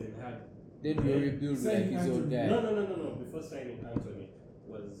mistake Ten Hag. then we rebuild with like his own guy. No. Before signing Anthony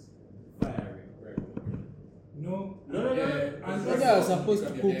was firing Redmond. no. No. And But they are supposed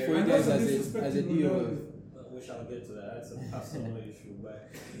to cook for you And guys also as a disrespecting deal. Ronaldo. We shall get to that. That's a personal issue,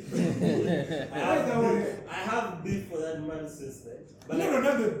 but Way. I have beef for that man since then. But No, like,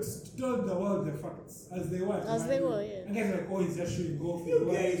 Ronaldo told the world the facts as they were. As they were, yeah. And guys like, oh, he's just showing off. you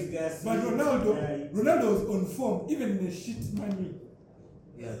guys, But Ronaldo was on form, even in a shit money.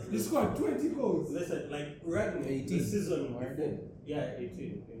 Yeah. He scored 20 goals. Listen, like Ragnick, the 18. season Or before. then. Yeah,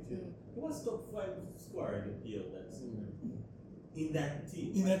 18. He was top 5 scorer in the PL that season. In that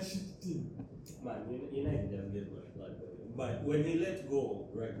team. In that shit team. Man, United didn't get much blood. But when he let go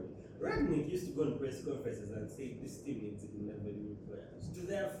of Ragnick used to go on press conferences and say this team needs 11 new players. To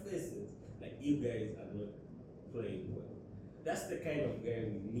their faces, like you guys are not playing well. that's the kind of guy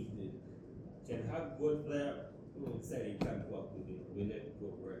we needed. Ten Hag got there, said he can't work with it. We let it go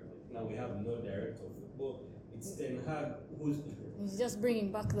work. Now we have no director of football. It's Ten Hag who's He's just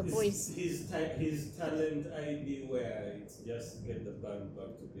bringing back the boys. his talent ID where it's just get the band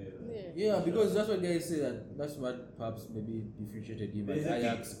back together. Yeah, because that's what guys say that's what perhaps maybe differentiated him at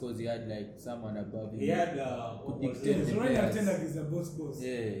Ajax because he had like someone above him. He had to dictate the So right now, players. Ten Hag is the boss.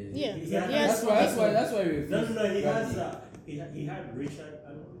 Yeah. Yes. That's why we No, he has he had Richard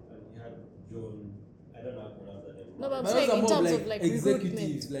and he had Join. I don't know how to pronounce that name. No, but I'm But saying those are in more terms like of like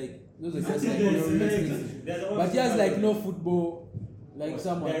executives, recruitment. like those are I just think like there's executives. the one But he has who- like no football, like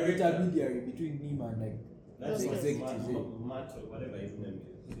someone Director. intermediary between him and like That's the Okay. executives. Yeah. Matt or whatever his name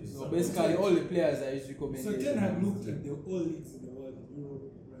is. So basically, all the players are his So recommendations. Ten Hag looked at the all leagues in the world,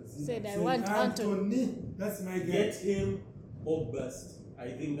 Europe, Brazil. Said, "I and want Anthony. That's my guy." Get him or bust. I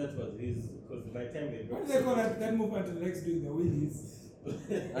think that was his because by the time they What dropped do they call that move until the next doing the wheelies?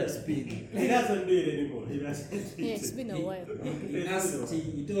 At speed. he doesn't do it anymore. He doesn't do Yeah, it. it's been a while.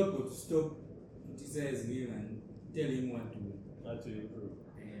 He told people to stop criticizing him and tell him what to do. Not to improve.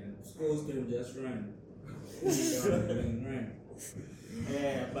 And Scholes told him just run. Run.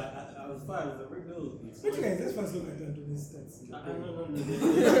 Yeah, but as far as the rebuild, it's Which guys? Let's first look at Anthony's stats. no.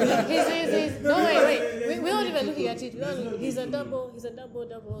 He's no wait. We're not even looking at it. He's a double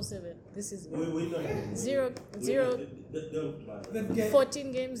 007. This is We know. 0 Don't bother. That guy.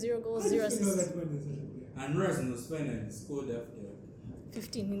 14 games, 0 goals, 0 Know assists. that man is such a player. And Rasmus finally scored after.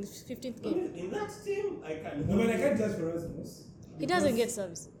 15 in his 15th game. In that team, I can. No, but I can't judge for Rasmus. He doesn't get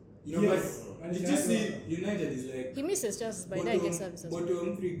service. You know, Yes. but did you see United is like He misses chances, but he doesn't get service. as well.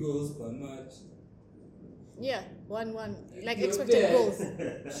 bottom 3 goals per match. Yeah, 1-1. Like You're expected there. goals.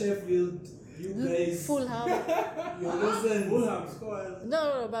 Sheffield, you guys, Fulham. you're losing. Fulham scores.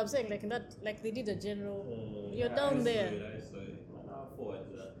 No, but I'm saying like in that, like they did a general. You're down there. I saw it. How forward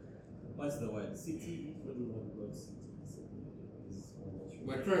what's the word? City. Not City.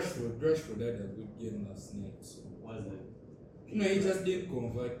 But Rashford had a good game last night. So. Was it? No, he just didn't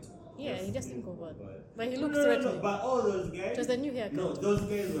convert. Yeah, he just didn't convert. But he No, looked no, threatening. but all those guys. Just the new haircut. No, those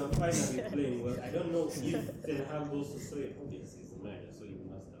guys were finally playing well. I don't know if Ten Hag also saw it. Obviously, he's a manager, so he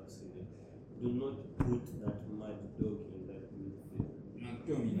must have seen it. Do not put that mad dog in that midfield.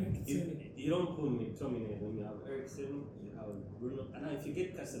 McTominay. If you don't put McTominay, when you have Eriksen, you have Bruno, and if you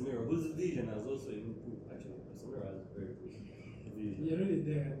get Casemiro, whose vision has also improved. Actually, Casemiro has very good vision. You're really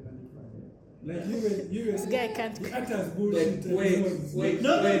there. Like you This guy can't. you act as bullshit. Wait.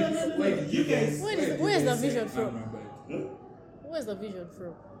 No. You guys. Where's the vision from? Where's the vision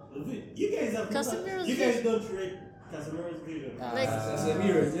from? You guys have. Casemiro's You guys don't rate Casemiro's vision. Like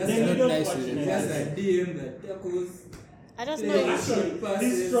Casemiro is just Then you like, don't nice watch with it. it. just like DM that tackles. I just Yeah, know. actually,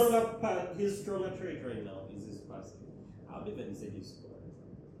 His stronger trait right now is his passing. I would even say he scored.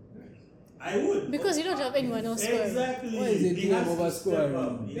 I would. Because you don't have anyone else scoring. Exactly. Why is it He DM has to over step scoring?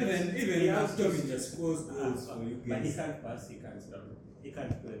 up. He has Even to McTominay just scores goals for you But he guys. can't pass, he can't stop. He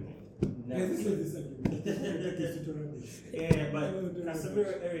can't play. Yeah, this is disagree. Yeah, but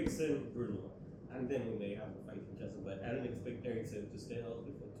Casemiro, Eriksen, Bruno. And then we may have a fight in Chelsea, but I don't expect Eriksen to stay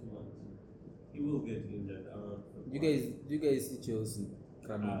healthy for 2 months. He will get injured around. Do you guys see Chelsea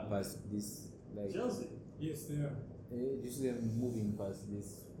coming past this? Like, Chelsea? Yes, they are. you see them moving past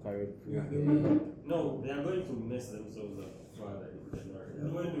this current. Yeah, they will. No, they are going to mess themselves up further in January. They're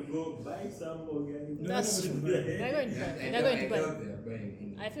going to go buy some more guys. That's true. They're going to buy. They're going to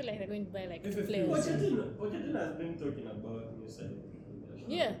buy. I feel like they're going to buy like two players. Pochettino has been talking about new signing.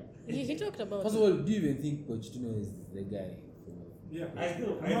 Yeah, he talked about First it. of all, do you even think Pochettino is the guy? Yeah. I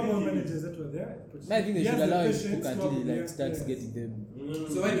feel. I know more managers that were there. I think they He should has the allow him to patience cook to until he work like with starts young getting them.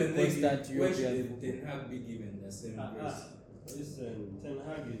 So why don't they Constant give, why European should Ten Hag be given the same grace? Listen, Ten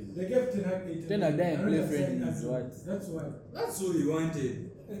Hag is. They gave Ten Hag 8. Ten Hag didn't play Another friendly, sign is that- what? That's why. That's what he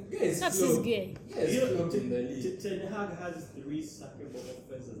wanted. Guys, That's his game. Yes, flopped in the league. Ten Hag has 3 sackable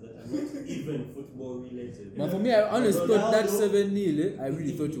offenses that are not even football related. But for me, I honestly thought that Ronaldo- 7-0, I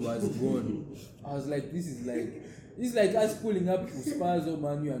really thought it was gone. I was like, this is like us pulling up to Spurs or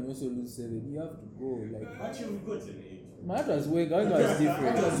Man U and also lose 7. You have to go. Like, But you've got an age. man, that was Wenger. That was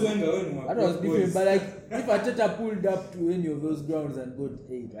different. That was when the one were That was brought different. boys. But like, if Arteta pulled up to any of those grounds and got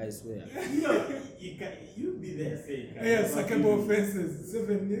 8, I swear. You be there saying. Yeah, sackable offenses.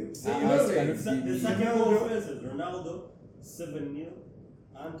 7-0. So you I know, was like, kind of The giving- sackable offenses: Ronaldo 7-0,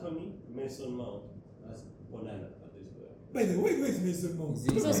 Anthony, Mason Mount. That's banana at this point. By the way, where's Mason Mount? Is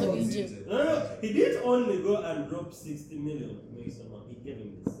he- He's also injured. No, he didn't only go and drop 60 million Mason Mount. He gave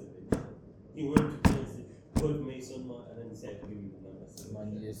him the 7. He went to Chelsea, got Mason Mount, and then decided to give him the number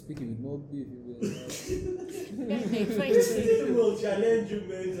Man, you're speaking with no beef. They will challenge you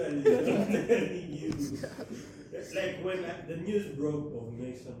mentally. I'm telling you. It's like when the news broke of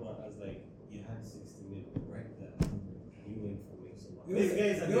Mason, I was like, you had 60 million right there. You went for Mason. These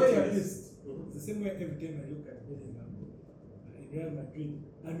guys are it's the same way every time I look at Bellingham in Real Madrid,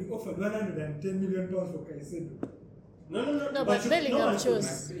 and we offered 110 million pounds for Caicedo. No, but Bellingham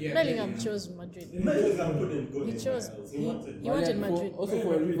chose. Bellingham chose Madrid. Bellingham couldn't go He chose. anywhere else. He wanted Madrid. Also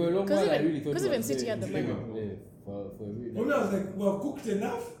for a long while, I really thought because even City had the money. For a really For me, I was like, well, cooked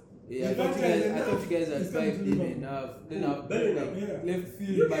enough. Yeah, I thought you guys had piped in enough. Then I've left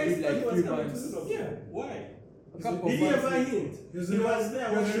field by like 3 months. Yeah. Why? A couple Did of he months. ever hint? He was He was there.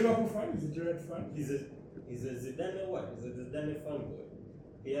 a Liverpool fan. He's a Gerrard fan. He's a Zidane what? He's a Zidane fanboy.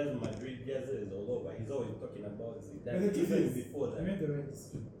 He has Madrid jerseys all over. He's always talking about But Zidane. the truth Even is, before I that. made the right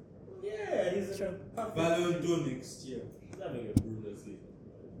decision. Yeah, he's a perfect. Ballon d'Or next year. He's having a Bruno season.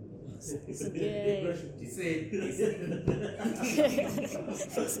 It's okay. He said,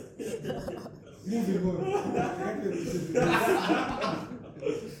 Moving on.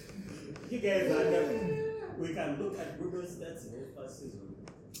 You guys are never. We can look at Bruno's stats in his first season.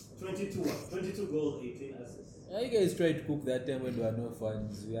 22 goals, 18 assists. You guys tried to cook that time when there were no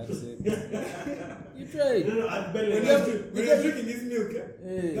fans. We accept. You tried. No, at When Bellingham. he was drinking his milk,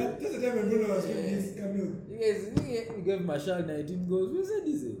 Hey. that's the time when Bruno was drinking his milk. You gave Marshall 19 goals. We said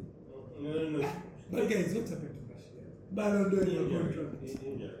this. No. But guys, what happened to Martial? Ballon d'Or in your contract.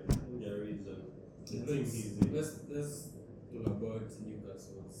 Injuries. The thing is, let's talk about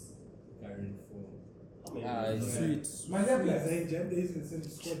Newcastle's current form. It's sweet. My players are injured. They even sent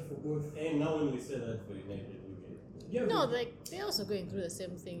squad for both. And now when we say that for United, we get. Yeah, No, like they're also going through the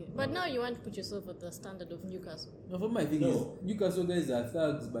same thing. But now you want to put yourself at the standard of Newcastle. No, for my thing is, Newcastle guys are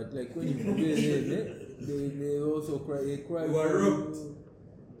thugs, but like when you play them, they also cry. They cry. We were robbed.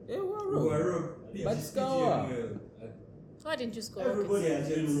 They were We were robbed. robbed. But Scour. Why didn't you score? Everybody has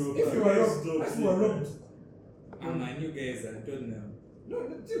been robbed. If you were robbed, if you were robbed. And I knew guys are Tottenham. No,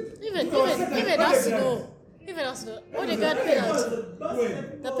 dude. Even Arsenal. Even Arsenal. Odegaard penalty.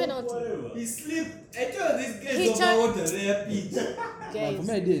 The penalty. He slipped. I told this He guy tried- over water their pitch. But for Guys.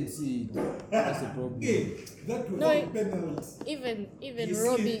 me, I didn't see it. That's the problem. Okay. That was No, a penalty. Even You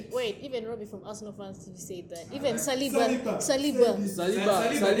Robbie. see- Wait, even Robbie from Arsenal fans TV said that. Even Saliba.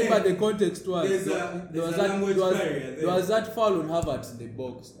 Saliba, the context was There's a language barrier there was that foul on Havertz in the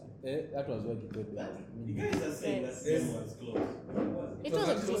box. That was what he told me. You guys are saying that game was close. It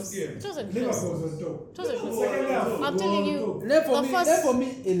wasn't close. It wasn't Liverpool close. was on top. It wasn't close. Second half, I'm we telling were you. on top. Left for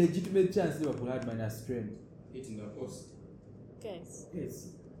me, a legitimate chance Liverpool had minus strength. Hitting the post. Guys. Yes.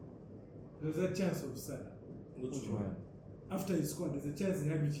 There was a chance of Salah. Which one? After he scored, there's a chance he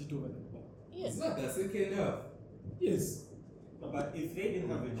had me cheat over the ball. It's Yes. not the second half. Yes. But if they didn't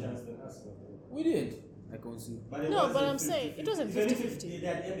have a chance, then Arsenal. We didn't. I concede. But it No, wasn't but I'm saying, it wasn't 50-50. It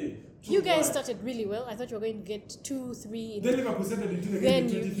had ended You guys 2-1. started really well. I thought you were going to get 2-3. Then Liverpool started into the Then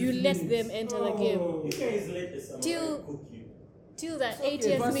game. in you 20, let 50 them minutes. enter the game. Oh. You guys let the samurai Till- cook you. Till the Okay,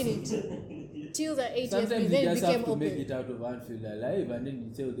 80th but- minute. Till the 80th Sometimes minute. you Then it just have became to make open. it out of Anfield alive, and then you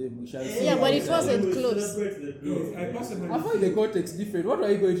tell them we shall see. Yeah, but it how wasn't We close. celebrate the draw. Yes, I personally I find the context different. What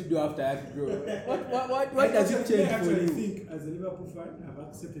are you going to do after that, bro? Why does it change for actually you? think, as a Liverpool fan, I've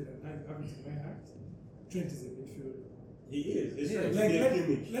accepted and I have it in my heart. Trent is a midfielder. He is. He's Yeah. trying to Like, be a let,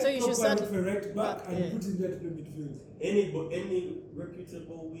 gimmick. let So you should Pogba start look for right back back, and yeah. put him there to play midfield. Any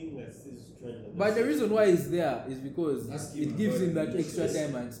reputable winger is trying to. But the reason why he's there is because Ask him it gives about him that it. extra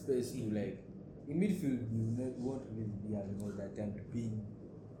time and space to like. In midfield, you won't really be having all that time to ping.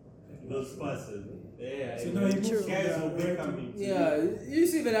 Those passes. Yeah. So now he moves from guys the will break right to- coming. Yeah, you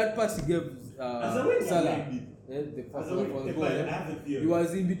see that pass he gave As a winger, Salah. maybe. The As first a one winger, for the but goal. I have a theory. He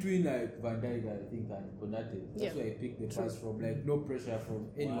was in between like Van Dijk, I think, and Konate. That's Yeah. why he picked the pass from like no pressure from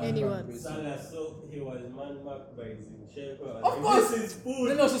anyone. Anyone. pressing. Salah, so he was man-marked by Zinchenko. and Of course. This is food.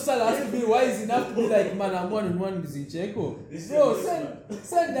 Then also Salah has to be wise enough to be like, man, I'm 1-on-1 with Zinchenko. This Bro, is-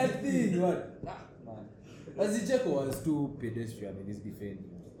 send that thing, what? Man. But Zinchenko was too pedestrian in his defending.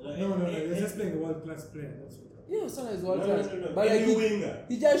 No, he's just playing a world class player. That's what. Yeah, Salah is No, world no, class. no, no. But like Any winger.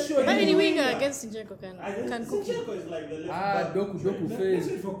 he just showed But any you. winger against Zinchenko I think can cook you. Zinchenko is like the left back. Doku Let's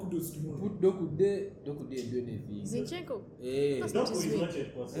failed. wait for kudos tomorrow. Put Doku there and do anything. Zinchenko. Hey. That's not Doku his is way. not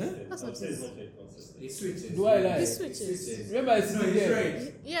yet consistent. That's I would not say his- he's not yet consistent. He switches. Do I lie? He switches. Remember, it's No, he's there.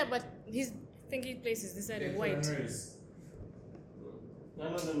 right. Yeah, but his thinking place is decided white. No.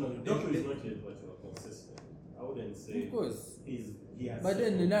 Doku is not yet what you are consistent. I wouldn't say Of course. he he has. But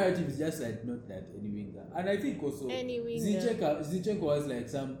then the narrative is just like not that any winger, and I think also Any winger. Zinchenko has like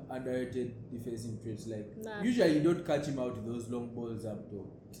some underrated defensive traits. Like Nah. usually you don't catch him out with those long balls up to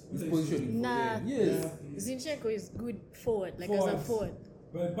his positioning. Nah. Yes. Zinchenko is good forward, like as Forward. a forward.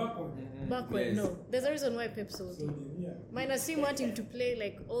 But backward. Backward, Yes. no. There's a reason why Pep sold So, him. yeah. Minus him wanting to play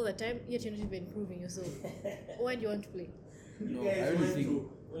like all the time, yet you're not even improving yourself. Why do you want to play? No, You I guys really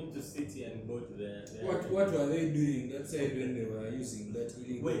went think to City and go to their What were they doing that side when they were using that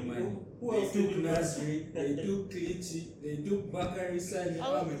illegal Wait, money? who They else took did you Nasri, they took Clichy, they took Bakary Sani,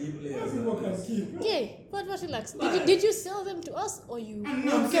 how many players? People can keep. Yeah, but what relax. Did you sell them to us or you I'm came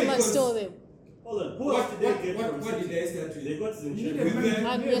saying and because- stole them? Hold on. Who else did they get from what City? did I start with? They got You need Zinchenko. a With man- them- you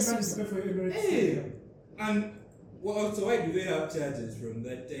And need a man Jesus. to pay for Emirates. Hey, and also why do they have charges from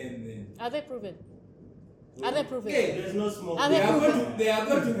that time then? Are they proven? Are they proven? Hey, There's no small. Are they they are proven? going to, they are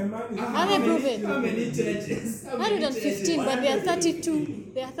going to, A man is- how they many- proven? How many charges? How many 115, charges? but there are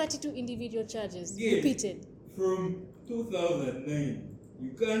 32. There are 32 individual charges Yeah. repeated. From 2009,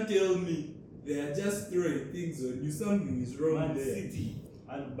 you can't tell me they are just throwing things on you. Something is wrong Man there. City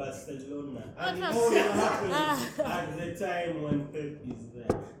and Barcelona. What And it has- all happened at the time when Pep is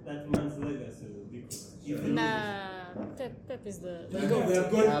there. That man's legacy will be even Nah, Pep is the They goat.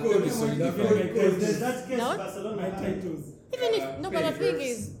 have got Pep codes. is so They have different. got codes. There's that case No? Barcelona My had. titles. Even if no, but the thing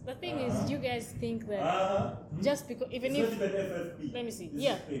papers. is, you guys think that Uh-huh. just because even It's if not even FFP. let me see, This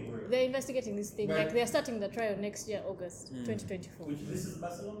yeah, is paying work. they're investigating this thing. But- Like they're starting the trial next year, August 2024. Which this is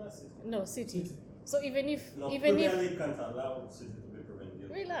Barcelona City. No, City. So even if No, even Premier if League can't allow City to be proven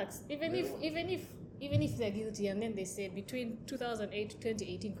guilty. relax, even if they're guilty, and then they say between 2008 to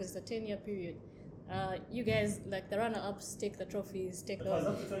 2018, because it's a 10-year period, you guys like the runner-ups take the trophies, take It was the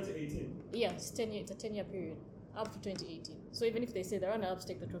up to 2018. yeah, it's 10 year, it's a 10-year period up to 2018. So even if they say the runner-ups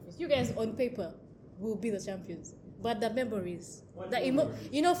take the trophies, you guys on paper will be the champions. But the memories, What the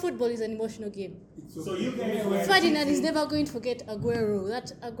memories? football is an emotional game. So you guys were Ferdinand is never going to forget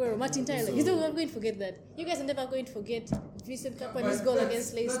Aguero, Martin Tyler. He's never going to forget that. You guys are never going to forget Vincent Kompany's But goal that's-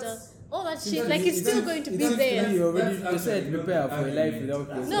 against Leicester. that's- All that shit, that's- like it's still that's- going to it be seems to me there. you already That's you said actually prepare not for a the life argument. without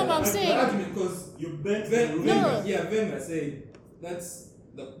That's yourself. No, but I'm The saying argument because you bent the Wenger, rules. No. yeah, Wenger said that's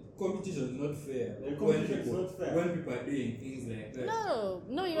the competition is not fair. The competition is not fair. When people are doing things like that.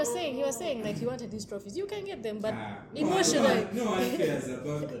 no, he was saying like he wanted these trophies. You can get them, but Emotionally. emotionally, No one cares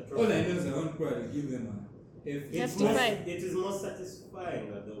about that. All I know is I want people to give them a. If You have It's to more, fight. it is more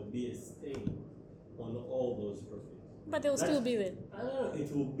satisfying that there will be a stain on all those trophies. but they'll still be there. I don't know,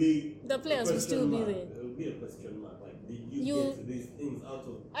 it will be The players a will still be question mark. there. It will be a question mark. Like, did you You- get these things out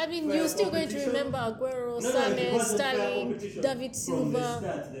of? I mean, fair you're still going to competition? remember Aguero, No, if it Sané, wasn't fair Sterling, competition David from the Silva.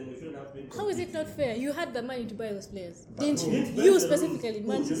 start, then we shouldn't have been How is it not competing. fair? You had the money to buy those players, But didn't we you? didn't bend You the specifically, rules.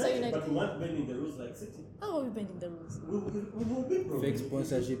 Manchester But United. we weren't bending the rules like City. How are we bending the rules? We will be proven. Fake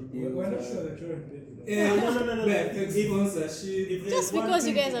sponsorship deals. We're not sure that you're in bed. No. But sponsorship. If there's Just one because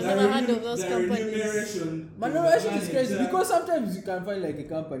you thing guys have that- never heard of those the companies. remuneration Man, to no, the actually it's crazy manager. because sometimes you can find like a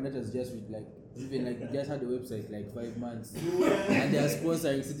company that has just with like even like you just had the website like 5 months and they are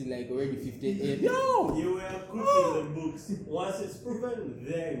sponsoring City like already 58. No! You were cooking the books. Once it's proven,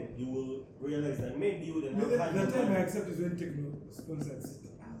 then you will realize that maybe you wouldn't have had The the time I money. accept is when Techno sponsored City.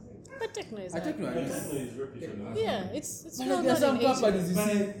 But Techno is I hard. take no But idea. Techno is reputable. Yeah, it's But well like, there are known some in Asia. companies you But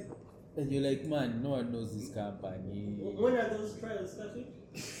see and you're like, man, no one knows this company. When are those trials starting?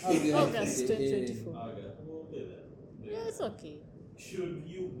 August 2024. August. We'll be there. Yeah, it's okay. Should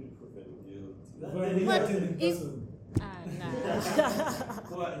you be proven guilty? But Then, we But attend in if- person.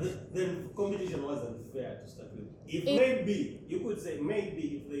 Nah. well, then competition wasn't fair to start with. If It- maybe you could say maybe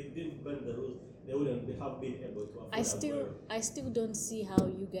if they didn't bend the rules, they wouldn't have been able to afford I still don't see how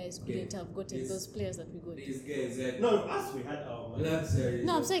you guys couldn't have gotten Yes. those players that we got. These guys are No, us we had our money. luxury.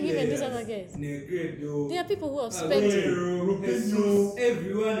 No, I'm saying even these other guys. Negredo. There are people who have spent. Aguero, Jesus,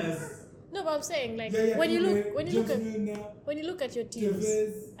 everyone has. No, but I'm saying like Yeah, when you Milner, look James Milner, when you look at your teams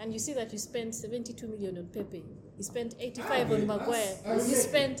Tevez. and you see that you spent 72 million on Pepe, you spent 85 on Okay, Maguire, that's- you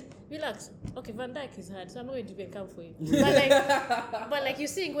spent relax. Okay, Van Dijk is hard, so I'm not going to even come for you. But like you're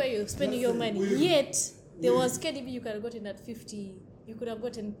seeing where you're spending your money. Yet there was KDB you could have gotten at 50. You could have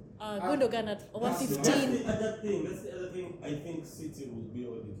gotten Gundogan at 115. That's the other thing. I think City will be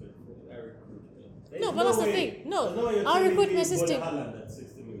audited for our recruitment. No, but that's the thing. No, our recruitment system. At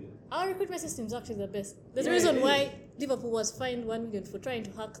 60 million. Our recruitment system is actually the best. There's a reason why Liverpool was fined 1 million for trying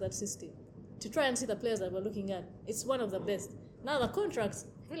to hack that system, to try and see the players that we're looking at. It's one of the best. Now the contracts,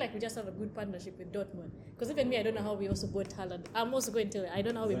 I feel like we just have a good partnership with Dortmund. Because even me, I don't know how we also bought Haaland. I'm also going to tell you, I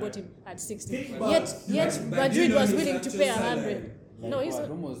don't know how we bought him at 60. But Yet but Madrid you know was his willing to actual pay salary. 100. No, he's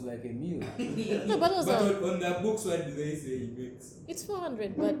almost like a meal. no, but also on the books, what do they say he makes? it's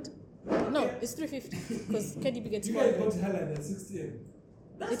 400, but no, it's 350 because KDB gets You guys 400. got Haaland at 60.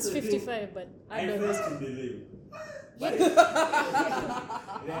 It's 55, but I don't. fail to believe. There was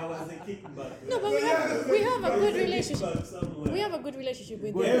a kickback. No, but we have a good relationship. Kickback somewhere. We have a good relationship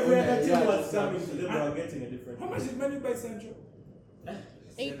with Good. them. Every other team Yeah. was coming to them, they were getting a different. How much did Man U buy Sancho?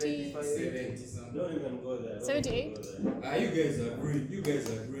 80, 70 something. Don't even go there. Don't 78? even go there. You guys are great. You guys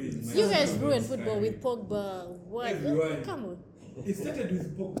are great. You guys ruined football with Pogba. What? Everyone. Come on. It started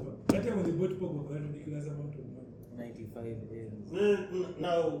with Pogba. That time when they bought Pogba for that ridiculous amount of money. 95 M's.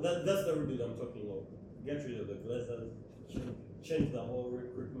 Now that's the rebuild I'm talking of. Get rid of the Glazers, change the whole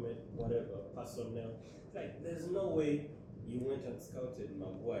recruitment, whatever, personnel. Like, there's no way you went and scouted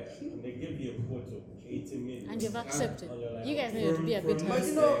Maguire and they gave you a quote of 80 million. And you've accepted. And you're like, You guys needed to be a bit From- But high.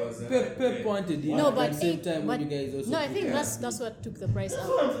 you know, Pep wanted it No, at but the same it- time but- when you guys also No, I took think it. that's what took the price That's up.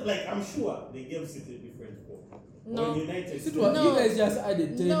 what I'm sure they gave City a different quote. No. When United It was, No. You guys just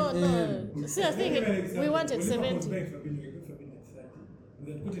added 10 No, M. no. See, I think we wanted 70. When Liverpool was buying Fabinho, they got Fabinho at 30.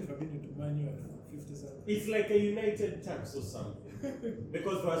 They had put Fabinho to Man U at 50 something. It's like a United tax or something.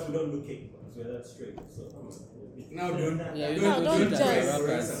 Because for us, we don't look kickbacks, we're that straight. So, Now don't Yeah, No, don't don't judge.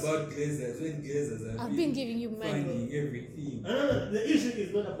 for us about Glazers when Glazers are I've been giving you money. finding everything. No, the issue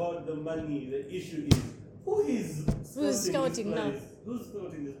is not about the money. The issue is who is scouting these now? players? Who's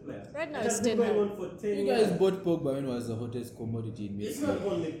scouting this player? Right now It it's has been 10 going now. on for 10 You years. guys bought Pogba when it was the hottest commodity in It's midfield.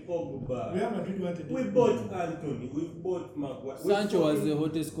 not only Pogba. Real Madrid wanted We him. bought Anthony. We bought Maguire. we Sancho was bought- the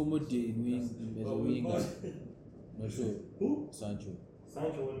hottest commodity in wing as a we winger. bought- Not sure. Who? Sancho.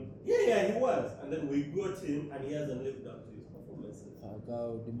 Sancho. Yeah, he was. And then we got him and he hasn't lived up to his performances.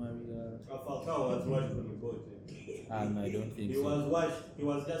 Falcao, Di Maria. Falcao was washed when we bought him. No, I don't think He so. was washed. He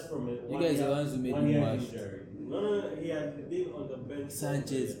was just from a You guys are the ones who made him washed. injury. No, he had been on the bench.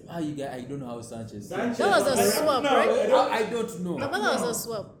 Sanchez. You guys? I don't know how Sanchez. Sanchez That was a swap, right? I don't know. No, but that was a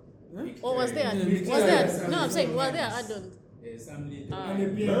swap. Huh? Or was there? Yeah, Was there? No, I'm saying was there add-on? Some little. Ah. And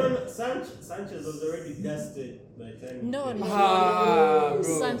they paid No, Sanchez was already dusted by the time. No, no. Bro.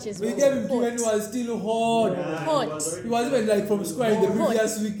 Sanchez We was gave him to hot. when he was still hot. Yeah, Hot. He was even like from square the Hot.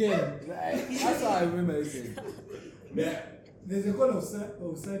 previous weekend. That's how I remember it. There's a goal of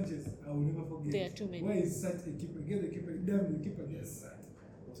Sanchez. I will never forget. There are too many. Where is such a keeper? Get the keeper. Damn, the keeper gets sacked.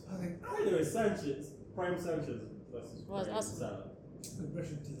 I was like, Anyway, Sanchez, prime Sanchez versus Was prime awesome. Salah. brush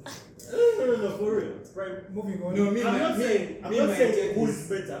your teeth. No, for real. Prime. Moving on. No, I'm not saying my who's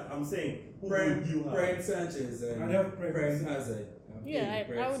better. I'm saying who would you have. Prime Sanchez and I'd have Prime Prime Sanchez. Hazard. Yeah,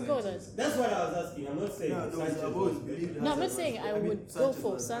 I would go that. That's what I was asking. I'm not saying Sanchez was better. No, I'm not saying I would go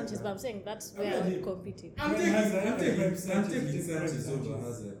for Sanchez, but I'm saying that's where I would compete in. I'm taking Sanchez over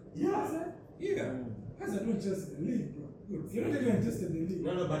Hazard. Yeah. Yeah. Hazard not just in the league, bro. You're not even just in the league.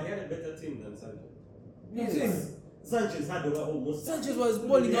 No, but he had a better team than Sanchez. Yes. Sanchez had almost. Sanchez was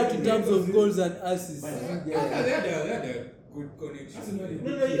balling out in terms of goals and assists. Yeah, they had a good connection.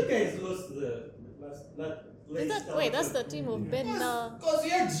 No, you guys lost the last. Wait, that's the team of Ben. Because he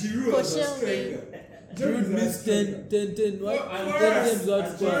had Giroud as a Koscielny. striker. Giroud missed 10 what? And 10 Torres. games without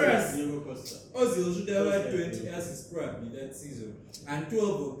And scoring. Torres. Diego Costa. Ozil should have had 20 assists probably that season. And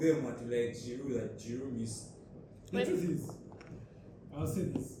 12 of them were to like Giroud that Giroud missed. The truth is, I'll say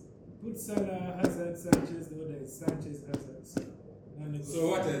this. Put Salah, Hazard, Sanchez, the order is Sanchez, Hazard, Salah. So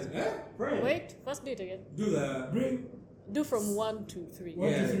what is Prime. Wait, first do it again. do the Bring Do from 1 to 3. 1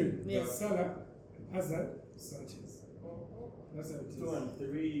 Yeah. to 3. Yeah. Salah, Hazard, Sanchez. That's how it is. 2 and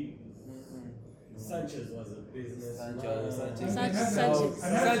 3. Sanchez was a business. Sanchez.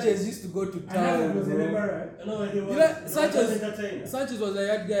 Sanchez. Used to go to And Hazard town, was a bro. number, right? No, he was. You know, Sanchez- He was an entertainer. Sanchez was like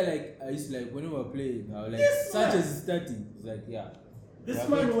that guy, like, I used to like, when we were playing, I was like, Yes, Sanchez is starting. He's like, yeah. This Yeah,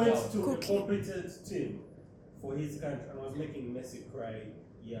 man but- went to Cookie. a competent team for his country and was making Messi cry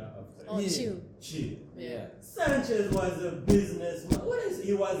year after Oh, Yeah. chill. chill. Yeah. Sanchez was a businessman. What is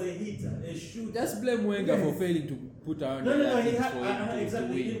he? Was a hitter, a shooter. Just blame Wenger for failing to put around No, the he things had for him to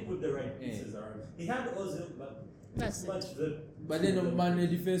exactly. He win. didn't put the right Yeah. pieces around. He had Ozil, but That's much it. the. But then on the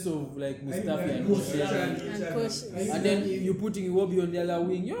defense of like Mustafi and Koscielny. Koscielny. And coach. And then you're putting Iwobi on the other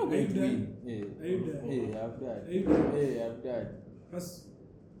wing, you're not Are going you to done? win. Yeah. Are you done? Yeah, I've died. Are you done? Yeah, I've died. That's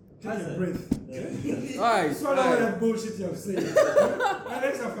take a Hazard. breath. Alright, Swallow all alright. that bullshit you have said. And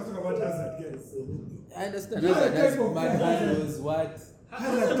next time I talk about Hazard, guys. I understand. Yeah, Hazard has type of mad player. handles, what?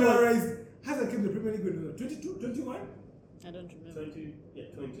 Hazard terrorized. Hazard came to the Premier League with 22, 21? I don't remember.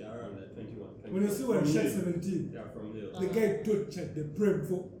 20 around that 21. When you see when From shot Lille. 17, Yeah, from Lille. the guy tortured the Prem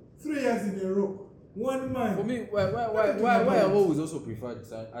for 3 years in a row. One man. For me, why I always also preferred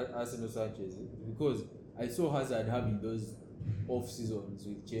Arsenal Sanchez? Because I saw Hazard having those off seasons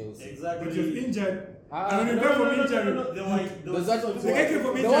with Chelsea. Exactly. But he was injured. Ah, and when he No, came no, from no, injury, no, no, no. the guy came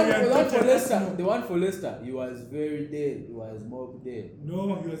from The injury one, and the one for Tottenham- Leicester, the one for Leicester, he was very dead. He was mob dead.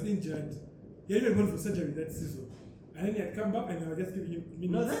 No, he was injured. He hadn't gone for surgery that season. And then he had come back and they were just giving him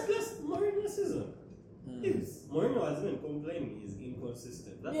minutes. No, that's just Mourinho's season. Yes. Mourinho wasn't even complaining he's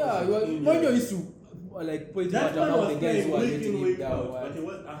inconsistent. That Yeah, was his Mourinho injury. used to like point That out man among was the guys who are playing week letting in, him week down. out, but it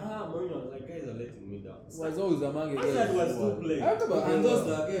was, Mourinho was like, guys are letting me down. Was always among the guys. Hazard was who still were- playing. I remember. And those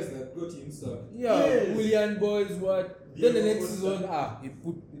are guys that got him stuck. Yeah, Yes. Willian boys. What? Yeah, Then the next Costa. season, he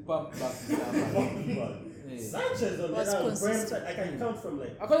pumped back. Yeah. Sanchez on Was the prime consistent. time, I can count from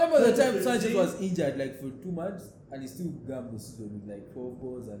like. I can remember the time 2015. Sanchez was injured like for 2 months and he still gambled the season with like 4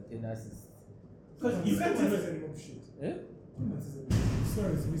 goals and 10 assists. Because you can't Thomas even. is an shit. Eh? Thomas is a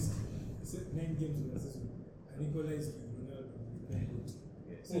Suarez missed 9 games in the season and equalized with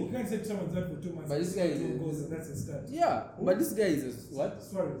Ronaldo. So you can't say someone's out for 2 months. But this guy is 2 goals and that's a start. Yeah, but this guy is a what?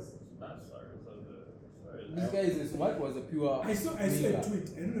 Suarez. This guy is a what? Was a pure. I saw a winger. tweet.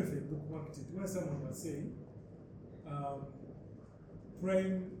 I don't know if I bookmarked it. Where someone was saying,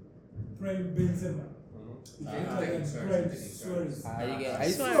 prime Benzema. Prime Suarez.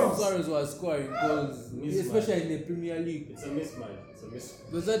 I saw Suarez was scoring goals, Mismatch. especially in the Premier League. It's a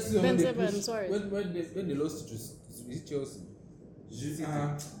mismatch. Was that season when they Benzema and pushed, Suarez. when they lost to Chelsea?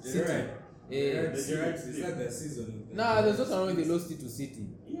 Gerrard. Yeah. The Gerrard Is that the season? Nah, there's not one when they lost it to City.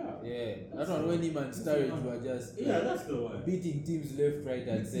 Yeah. Yeah, that one when him and Sturridge were just Yeah, that's the one. beating teams left, right,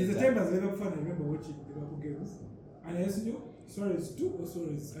 and There's a center. time as a Liverpool fan, I remember watching Liverpool games. And I asked you, Suarez 2 or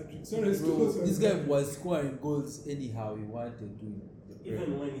Suarez hat-trick? Suarez 2 or Bro, Suarez this guy hat-trick? was scoring goals anyhow he wanted to. in the Premier.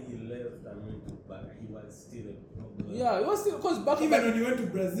 Even when he left and went to back, he was still a problem. Yeah, it was still because back Even when he went to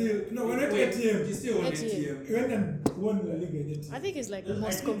Brazil, no, when he went to ATM, He still won ATM. ATM. he went and won La Liga in ATM. I think he's like the I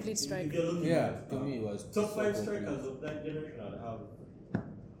most think complete if striker. you're looking Yeah, at, to me it was top so 5 complete. strikers of that generation, I'd have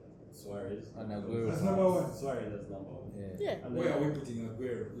Suarez And Aguero. As number 1. Suarez as number 1. Yeah. Yeah. And Where then- are we putting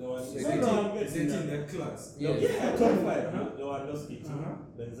Aguero? No, I'm Is getting- it no, I'm in- is getting it in that. that class? Yeah. Yeah, top 5. Uh-huh. Lewandowski 2, Uh-huh.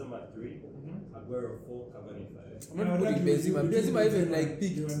 Benzema 3, Aguero 4, Cavani 5. I'm not I would putting like to Benzema. do Benzema even Benzema like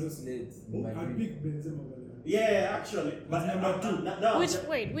picked Lewandowski. late in my I'd dream. pick Benzema. by the way. Yeah, actually. But number 2. now,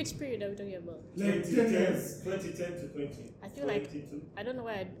 Which period are we talking about? Like 10 2010 years. 2010 to 20. I feel like 22. I don't know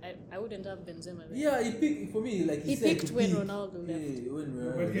why I wouldn't have Benzema there. Yeah, he picked for me like He said picked to when pick. Ronaldo left. Yeah, when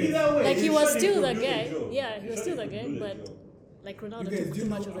But Ronaldo. guys- Either way, Like he was surely still could the do guy. job. Yeah, he was Surely still the could guy, do but job. like You Ronaldo guys, took do you too know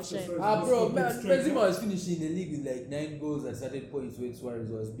much of the after shine. Suarez- Bro, Big man, striker. Benzema was finishing the league with like 9 goals at certain points when Suarez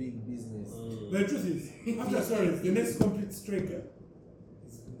was being business. But the truth is, after Suarez, the next complete striker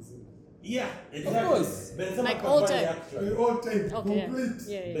is Benzema. Yeah, exactly. Of course. Benzema Like Cavani all time. actually. All time, Okay, yeah. complete.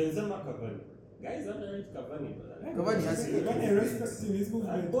 Yeah. Benzema Cavani. Guys underrate Cavani. Cavani has to- Cavani, I respect him, his That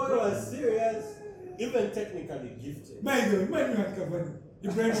movement. boy was serious. Even technically gifted. My God, man, you had Cavani.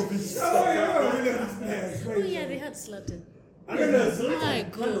 Ibrahimovic. Oh, yeah, really good players. Oh yeah, they had Zlatan. I don't know, My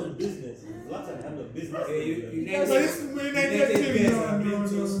Zlatan God. handled business. Zlatan handled business. Okay, Yeah, but it's United team, guys no, have been no,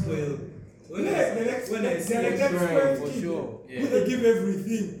 so no. spoiled. When Yeah, I when I see them them try, for sure. Who they give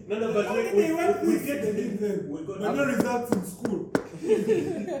everything. No, but They want we this, get they give them. we got But no results in school.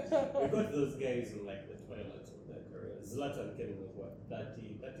 we got those guys in like the twilight of their career. Zlatan came in with what,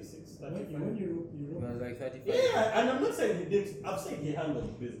 30, 36, 35? When He you was like 35. Yeah, and I'm not saying he didn't. I'm saying he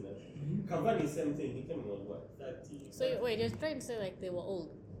handled business. Cavani, same thing. He came in with what, 30? So wait, you're trying to say like they were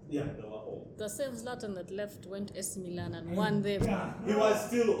old. Yeah, they were old. The same Zlatan that left went to AC Milan and won them. He was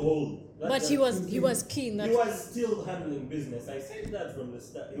still old. But he was keen that He was still handling business. I said that from the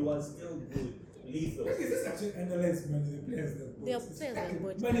start. He was still good, lethal. Is this actually analyze money, the players that their players that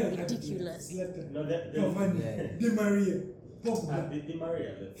bought Money are are ridiculous. Zlatan, No, that Cavani, Yeah. Di Maria, Pogba, Di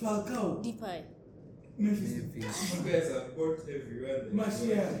Maria left. Falcao, Depay. Memphis, Memphis. you guys have bought everyone.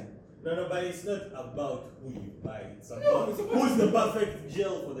 Martial. No, but it's not about who you buy. It's No, about it's about- who's the perfect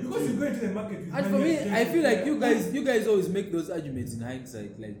gel for the Because you team. go into the market with And for money me, and I feel like players. you guys always make those arguments in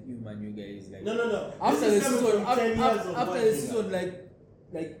hindsight, like you man, you guys like No. after This the is coming season, from 10 years of after the watching season, that.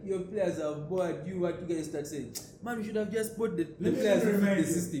 like your players are bored. What you guys start saying, man, we should have just bought the Let me players who fit remind the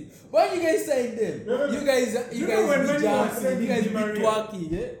you. system. Why you guys signed them? No. You guys You know when be Manu was jumping, signing you guys Di be Maria?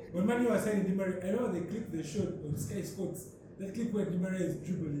 twerking, yeah? When Manu was signing Di Maria, I know they clip the shot on Sky Sports. That clip where Di Maria is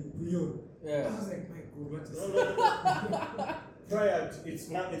dribbling Puyol. Yeah. I was like, my God, what is No. Prior to,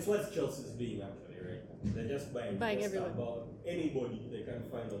 it's what Chelsea's doing actually, right? They're just buying just everyone. about anybody they can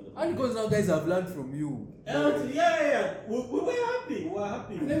find on the And because now guys have learned from you. yeah. We were happy. We were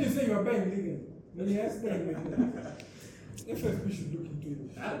happy. And then you say you are buying Liga. When he has buying Liga. FFP should look into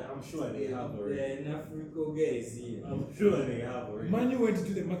it. And I'm sure they have The already. African guys here. I'm sure they have already. Manu went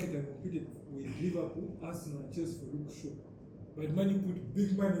into the market and competed with Liverpool, Arsenal, and Chelsea for Luke Shaw. But money put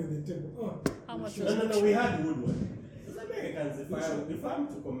big money on the table. Oh, How much No, was no, it? no, we had Woodward. The Americans, if I'm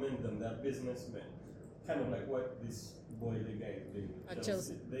to commend them, they're businessmen. Kind of like what this boy, the guy is doing. At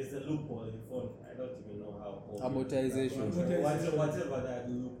Chelsea. There's a loophole in front. I don't even know how old. Amortization. Whatever that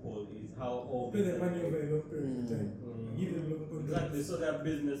loophole is, how old. pay the money over a long period of time. Give them long contracts. Exactly, so they're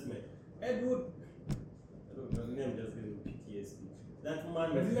businessmen. Edward, I don't know, the name just giving PTSD. That man,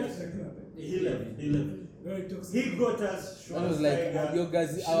 But he left the club. he left. Very toxic. He got us. That was like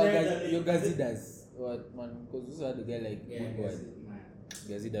Schwarzenegger, your Schneiderlin. Gazidas. What man? Because this had the guy like Woodward.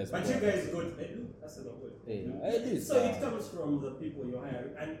 Gazidas. But you guys got Edu. That's not good. Hey, So it comes from the people you're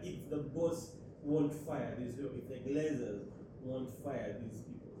hiring, and if the boss won't fire these people, if the Glazers won't fire these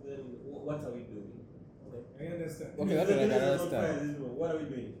people, then what are we doing? I understand. Okay, If that's the what I Glazers won't understand. fire these people, what are we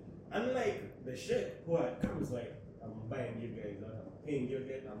doing? Unlike the sheikh who comes like, I'm buying you guys out, I'm paying you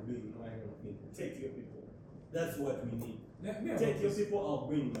guys, I'm doing my own thing. Take your people. That's what we need. Take your people, I'll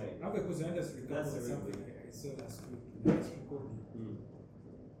bring mine. Now because I understand That's the something real I saw last week. Last week,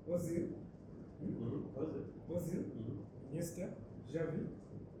 was it? What's it? Was it? Iniesta, Xavi,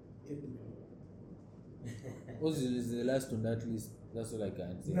 KDB. Ozil is the last on that list. That's all I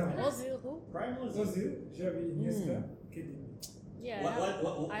can say. No. Ozil, who? Prime was Ozil, Xavi, Iniesta, KDB.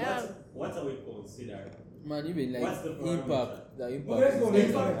 Yeah, I have. What are we considering? Man, even like What's the parameter? impact. The impact. Okay, let's go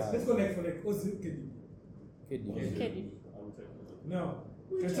is like like, let's go like for like Ozil, KDB. KDB. KDB. I'm taking Now,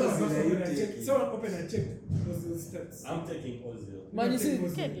 Which can someone Ozil are you open and check? taking? Someone open and check Ozil's stats. I'm taking Ozil. Man, you see,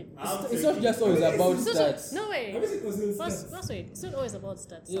 KDB. it's not just always about So, stats. no Have way. you seen Ozil's First, stats? first wait. It's not always about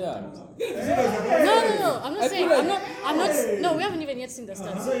stats. Yeah. sometimes. No, I'm not I saying. feel I'm like- not. I'm not. No, we haven't even yet seen the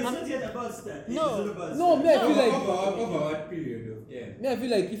stats. So it's I'm- not yet about stats. No. It's about No, stats. man, I feel like Over what period of me, I feel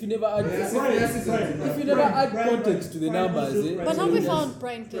like if you never add Right. if you never add context to the numbers, But have we just- found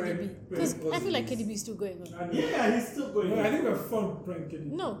Brian KDB? Because I feel like KDB is still going on. Yeah, he's still going. No, I think we've found Prime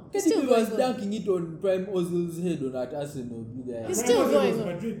KDB. No, he's still KDB going was on. dunking it on Prime Ozil's head on at Arsenal. He's Prime still Ozil going was on.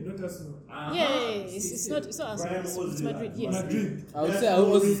 Madrid, not Arsenal. Yeah. It's not. It's not Brian Arsenal. It's Ozil Madrid. at Yes. Madrid. I would say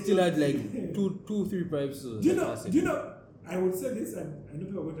Ozil still had like two, 3 Prime seasons. Do you at know? Arsenal. Do you know? I would say this, and I know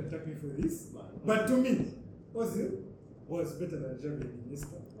people are going to attack me for this, but to me, Ozil was better than Xavi and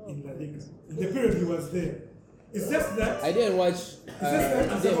Iniesta in La Liga. In the period he was there, it's just that I didn't watch. I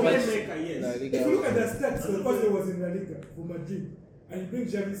As a didn't watch. playmaker, yes. La if you look at Liga. the stats when Ozil was in La Liga for Madrid, and you bring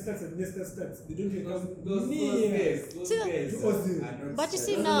Xavi stats and Iniesta stats, they don't come near Those See, guys to Ozil. are not But you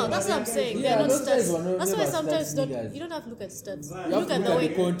see stats. now, that's what I'm saying. Yeah, They're not those guys were stats. not- That's why never sometimes stats don't, niggas. you don't have to look at stats. You have Look to at look the at way.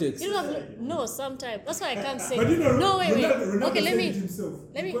 the context. You don't have to, no. Sometimes that's why I can't say. But you know, No, wait. Ronaldo Okay, let said it me. himself.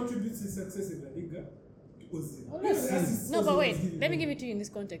 let He me- contributes his success in La Liga to Ozil. Oh, that's Even assists No, Ozil but was wait. giving Let me him. give it to you in this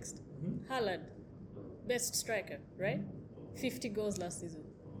context. Haaland, best striker, right? 50 goals last season,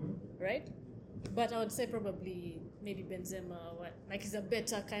 right? But I would say probably maybe Benzema or what. Like he's a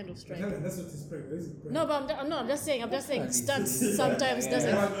better kind of But striker. Haaland, that's what his prime. Where is his prime? No, but I'm just saying stats sometimes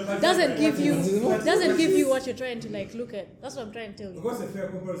Yeah. doesn't give you what you're trying to like look at. That's what I'm trying to tell you. What's a fair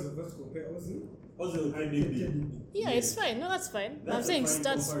comparison? Let's compare Ozil Ozil and KDB. KDB. Yeah, it's fine. No, that's fine. That's I'm saying a fine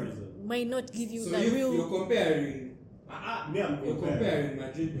stats comparison. might not give you So like you're real. comparing. Me, I'm You're comparing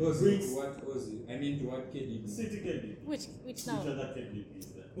Madrid Ozil Bricks. to what Ozil. I mean to what KDB. City KDB. Which Which now? other KDB is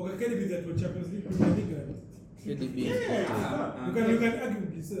that? Okay, KDB that was Champions League, Premier League, and KDB. you can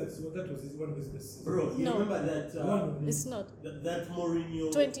arguably say that was one of his best seasons. Bro, you No. remember that One of them. It's not. that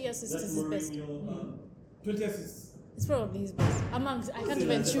Mourinho 20 assists that is his best. Mourinho, 20 assists. It's probably his best. Among I can't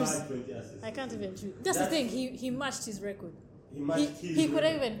even Ozil choose. had 20 assists. I can't even choose. That's the That's- thing. He matched his record. He matched his He could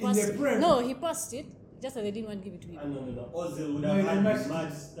have record. even In passed the it. Prem. No, he passed it. Just that they didn't want to give it to Ah, him. no. Ozil would No, have he had matched-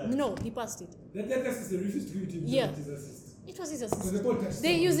 match stats. No, he passed it. That assist, they refused to give it to him. Yeah. His assist. It was his Because the assist. ball touched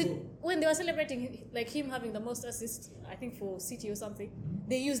They down used the it goal. when they were celebrating like him having the most assists. I think for City or something.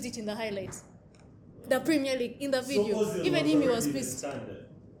 They used it in the highlights. The Premier League in the video. So Ozil Even him, he was already the pissed. standard.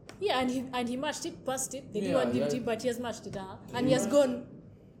 Yeah, and he matched it, passed it. They didn't Yeah, want to give it to yeah. him, but he has matched it. And he has gone.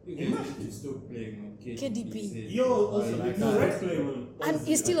 You guys need to stop playing on KDB. Yo, also, Like no, that. right play on And Ozil.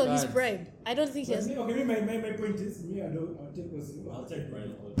 he's still on his Can't. pride. I don't think he has. Okay, my point is, me, I'll take Ozil. I'll take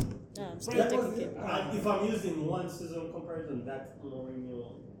Brian Ozil. I'm still Brian taking Ozil. him. And if I'm using one season comparison, that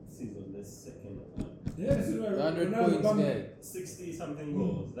Mourinho season, the second one, Yeah, this is why 100 Ronaldo points banged- guy. 60 something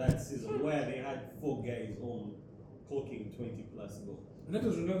goals that season, where they had 4 guys on clocking 20 plus goals. And that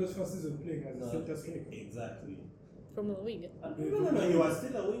was Ronaldo's first season playing as a No. center striker. Exactly. From the wing. No, he was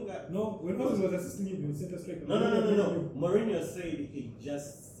still a winger. No, when Ozil was assisting him, he was center striker. No. Mourinho said he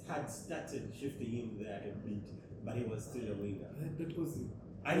just had started shifting him there a bit, but he was still a winger. That Ozil.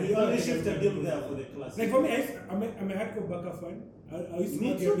 And he only shifted him there for the class. Like for me, I'm a hardcore Barca fan. I used to be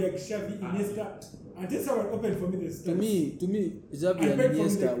like Xavi, Iniesta, until someone opened for me the stats. To me, Xavi and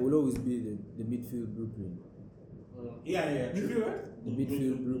Iniesta will always be the midfield blueprint. Yeah. Midfield what? The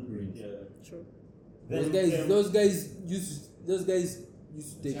midfield blueprint. Yeah. True. Those guys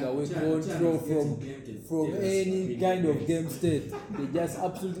used to take away control from any kind of game state. They just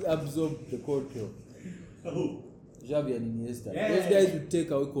absolutely absorb the control. Xavi and Iniesta. Those guys would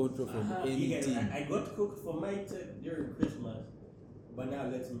take away control from any team. I got cooked for my take during Christmas, but now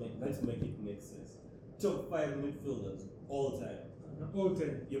let's make it make sense. Top 5 midfielders all time. All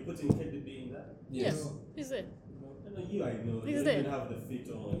time. You're putting KDB in that? Yes. He's there. I know. He's You there. even have the fit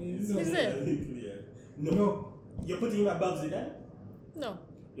on. He's there. Clear. No. No. You're putting him above Zidane? No.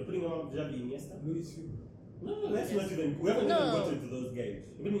 You're putting him above Xavi Iniesta? Luis Figo. No, let's not even. We haven't even got into those guys.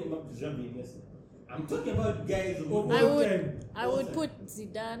 You're putting him above Xavi Iniesta. I'm talking about guys who. I would put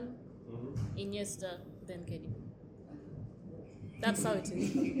Zidane, Iniesta, then KDB. That's how it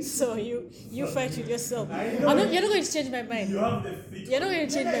is. So you fight with yourself. You're not going to change my mind. You have the fit. You're not going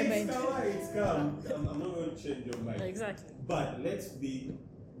to change my mind. It's calm. I'm not going to change your mind. Exactly. But let's be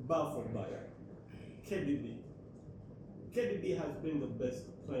bar for bar. KDB has been the best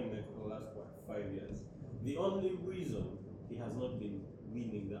playmaker for the last 5 years. The only reason he has not been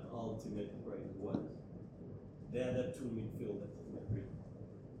winning the ultimate prize was the other 2 midfielders in the group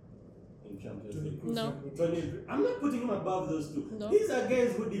in Champions League. No. I'm not putting him above those 2. No. These are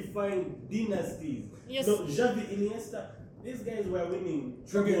guys who define dynasties. Yes. No, Xavi, Iniesta, these guys were winning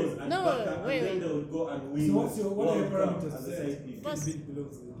trebles and No, Barca, wait. and then they would go and win. So what are your World Cup parameters as a say? side piece. First- KDB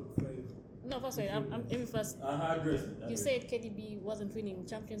belongs to the top 5. No, first, wait. I'm aiming first. Address it. You said KDB wasn't winning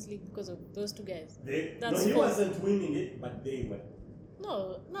Champions League because of those 2 guys. No, he wasn't winning it, but they were.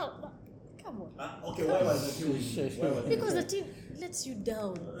 No, come on. Okay, why wasn't he winning? Why wasn't Because the team lets you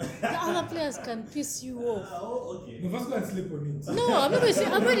down. The other players can piss you off. okay. No, first go and sleep on it. No, I'm not going to say.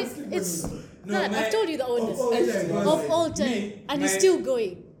 I'm ready. It's that. I've told you the honest of all time, and he's still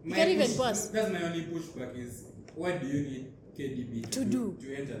going. You can't even pass. That's my only pushback is what do you need KDB To do.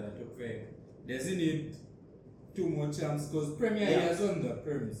 to enter the top 5? Does he need 2 more champs? Because Premier he has won the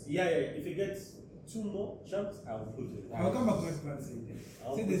premise. Yeah. If he gets 2 more champs, I'll put it. I'll come back to what Pat said.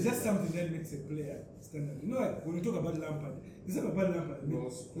 See, there's just something that makes a player stand out. You know what? When we talk about Lampard, it's not about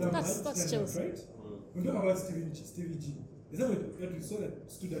Lampard. That's stand Chelsea. out, right? When we talk about Stevie G, is that what we saw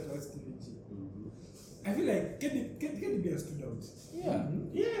that stood out about Stevie G? I feel like KDB has stood out. Yeah.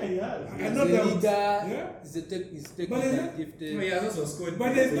 Yeah, he has. I He's know a that. leader. Yeah. He's technically But there's- gifted. No, he has also scored.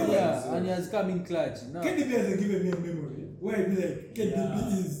 But there's no Yeah, and he has come in clutch. No. KDB hasn't given me a memory where I be like,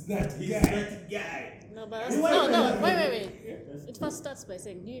 KDB is that He's guy. that guy. No, but that's, no. Wait. It first starts by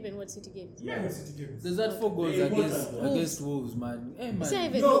saying, do you even watch City games? Yeah, City games. There's that 4 goals The against important Wolves, man. Hey, See, I man.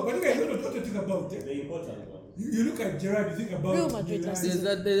 even No, know but look at what you think about it. The important one. You look at Gerrard, you think about Real Madrid Milan. last There's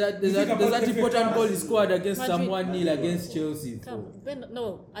season. that important goal he scored against Madrid. someone nil against Chelsea. Come,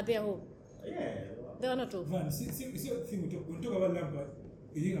 no, at their home. Yeah. They are not home. Man, see the thing when we talk about Lampard,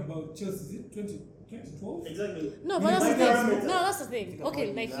 you think about Chelsea, is it 2012? Exactly. No, but that's the Milan- thing. No, that's the thing.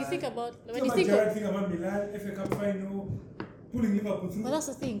 Okay, like you think about when you think Gerrard, of, think about Milan, FA Cup final, pulling Liverpool through. but that's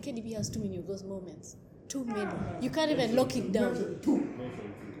the thing. KDB has too many of those moments. Too many. You can't even lock it down.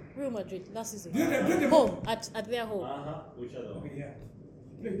 Real Madrid last season. Home at their home. Which other one? Okay,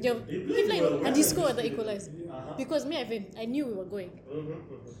 yeah. He played well, and he scored the equalizer. Uh-huh. Because I knew we were going.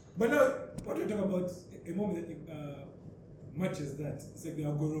 But now, what we talk about a moment that matches that, it's like the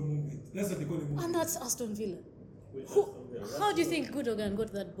Agoro moment. That's what they call a moment. And that's Aston Villa. Which Who? Aston Villa? How do you think Gundogan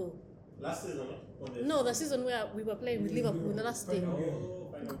got that ball? Last season, or the No, the season where we were playing with Liverpool in the last day. Oh,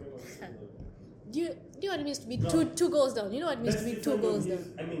 final game of the season. Do you know what it means to be No. two goals down? You know what it means Best to be 2 defender goals is-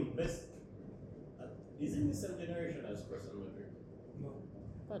 down? I mean, best. Is in the same generation as Cross and Madrid. No.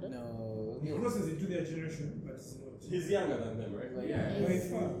 Pardon? No. He crosses into their generation, but it's not. He's younger than them, right? Yeah. By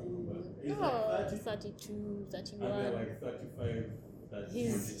far. He's No, like 30, 32, and they're 31. like 35.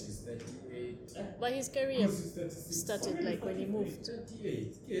 He's- Which is 38. But his career Cruz is 36. started like when he moved.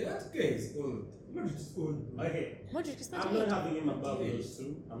 38. Yeah, that guy is old. Modric is old. bro. Okay. Modric is I'm not 38. having him above those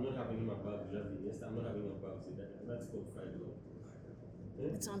 2. I'm not having him above Xavi. Yes, I'm not having him above Zidane. That's called 5 low.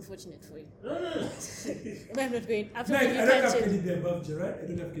 It's unfortunate for you. No. But I'm not going. After No, I you don't have can't change. KDB above Gerrard. I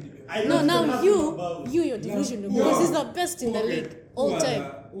don't have KDB above. I No, don't now have him above you're delusional No. because he's the best in the Okay. league all time.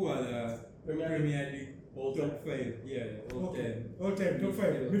 Who are the Premier Premier League all top 5? Yeah, all Okay. time. All time, top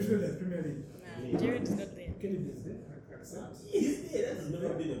 5. Midfielders, Premier League. Nah, Jared is not there. KDB is there. I accept. He's there. That has never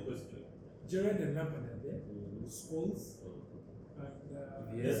been a question. Gerrard and Lampard are there. Scholes.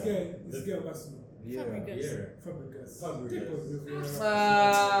 And this guy of Arsenal. Fabregas. Yeah. Fabregas. Fabregas. Take over.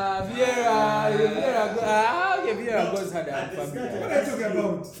 Sada and At the start, What are you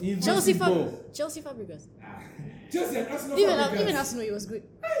talking about? Chelsea Fabregas. Chelsea and Arsenal. Even Arsenal, he was good.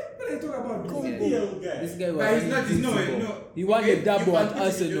 What are you talking about? This guy was But he's invincible. no. He won Okay, the double you at can put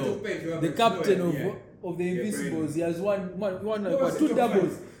it in your Arsenal. top five, you have The a captain no of idea. the Invincibles. He has won like, was two it top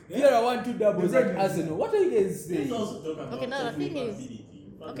doubles. five? Vieira won 2 doubles at Brendan. Arsenal. What are you guys saying? Let's also talk about Okay, now the thing is, ability.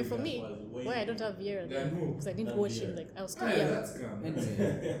 okay, for me, why I don't have Vieira Then who? because I didn't watch him. Like I was too Ah, young. that's calm.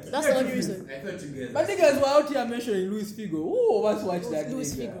 Anyway. That's the only reason. I thought you guys. But niggas were out here mentioning Luis Figo. Who of us watched that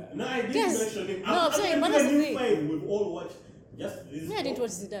Luis nigga? Figo. No, I didn't Yes. mention him. No, I'm saying, but that's the thing. Fine. We've all watched. Just this. Me, I didn't watch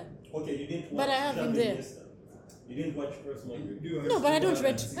Zidane. Okay, you didn't watch. But I have him Xavi there. Iniesta. You didn't watch first Madrid. No, but I don't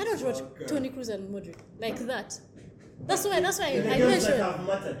watch Toni Kroos and Modric like that. That's why The I games that mentioned. have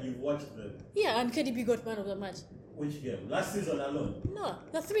mattered, you've watched them. Yeah, and KDB got man of the match. Which game? Last season alone. No,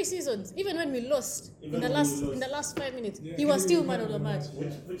 the 3 seasons. Even when we lost Even in the when we lost. last 5 minutes, Yeah, he was KDB still was man of the match.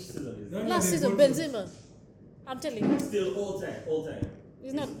 Which season is No, it? no, Last they season, both- Benzema. I'm telling you, Still all time.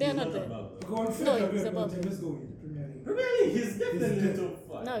 he's not. They're not there. above. Go on, No, Fred, he's Fred, above. Let's go with Premier League. Premier League, he's definitely in the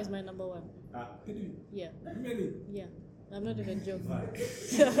top 5. Now he's my number 1. KDB. Yeah, Premier League. yeah. I'm not even joking.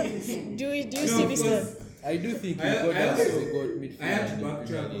 Fine. do you No, see this because one? I do think he I- got I us also- a good midfielder. I had to in the Premier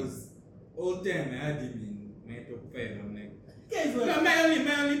backtrack League. because all time I had him in my top 5. I'm like, Guys, no, like,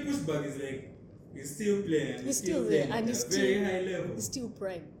 my only pushback is like, he's still playing. And He's still there, playing and at he's a very still- high level. He's still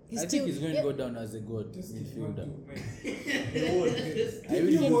prime. He's I still. think he's going yeah. to go down as a god Just midfielder. you would. I Did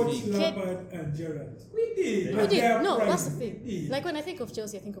really you watch think. Lampard and Gerrard? We did. We At did. their No, prime. that's the thing. We did. Like when I think of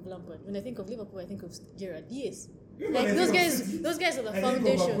Chelsea, I think of Lampard. When I think of Liverpool, I think of Gerrard. Yes. Even Like when I those think of guys. City, Those guys are the I think of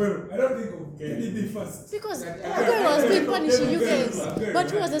foundation. Aguero. I don't think of KDB first. Because Like, Aguero has been punishing you guys. Aguero,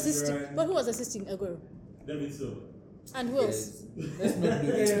 But who was right, assisting? right. But who was assisting Aguero? David Silva. And who else? Let's not do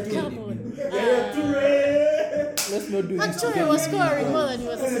this to Come KDB. on. Let's not do this to Actually, was KDB. scoring more than he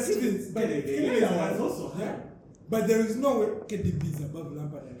was And the assisting. thing is, but KDB is also high. But there is no way KDB is above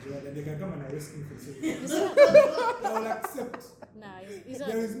Lampard and Gerrard, and they can come and arrest me for saying that. It's not- I will accept. Nah, he's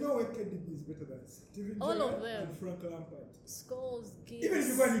There a is no way KDB is better than Steven All of Gerrard them. and Frank Lampard. Scholes, Giggs, Even if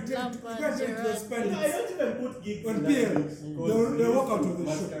you go and you Lampard, tell to Gerrard. Spanish, I don't even put Giggs On in PL, that mix because they'll he walk out used of to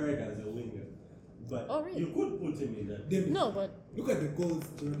the show. masquerade as a winger. But Oh, really? you could put him in that. David, No, but look at the goals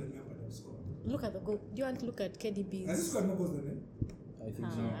Gerrard and Lampard have scored. look at the goal. Do you want to look at Has he KDB's? scored more goals than him? I think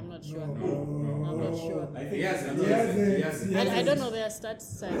so. I'm not sure. No. I'm not sure. I think He has it's- it. He has it. I don't know their stats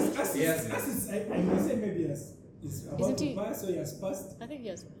side. Assists, I may say maybe is about Isn't to he- pass, so he has passed. I think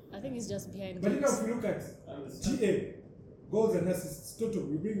he's just behind. But you know, Giggs. if you look at Understand. GA, goals and assists total,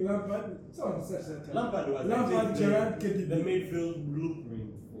 we bring Lampard, someone such that Lampard was Lampard, I think, Gerrard, the KDB. midfield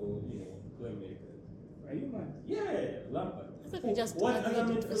blueprint for playmakers. Are you mad? Yeah, Lampard. I thought we just What agreed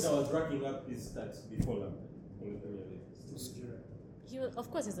other it was- midfielder was racking up his stats before Lampard in the Premier League? It's Gerrard. He was,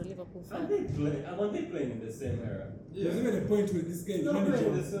 of course, he's a Liverpool Are fan. they playing in the same era? There's even a point where this guy is No, manager.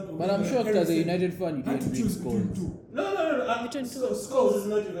 no, there's no- But I'm shocked as a United fan you had didn't to read choose between scores. two. No. Between two. Scholes is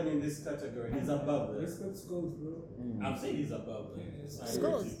not even in this category. He's above that. Respect goals, bro. I'm saying he's above that.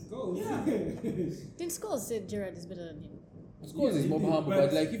 Scholes. Goals. Yeah. Didn't Scholes say Gerrard is better than him? Scores is more Yeah, humble, but-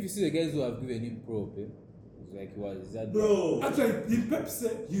 but like if you see the guys who have given him prop, it's like is that Bro. Actually, did Pep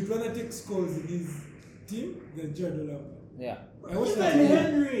say he'd rather take scores in his team than Gerrard or Lampard? Yeah. I watched Even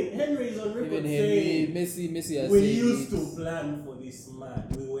that game. Henry is on record Even saying Henry, Messi has we said used it. to plan for this man.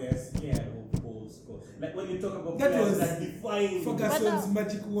 We were scared of goal score. Like when you talk about That players was that define. Ferguson's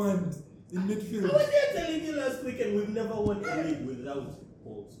magic wand in I midfield. was there telling you last week, and we've never won a league without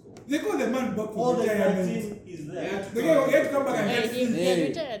goal score. They call the man back All for the retirement. 13 is there. The guy he had to come back and Hey, get he had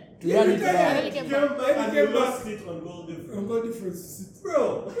retired. To run it Yeah, back. yeah. He came came back. back and He he came back. lost it on goal on difference. goal difference.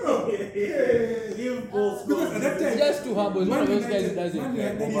 Bro, give goal score. Because at that time, Just too humble. He's one of those guys who doesn't Man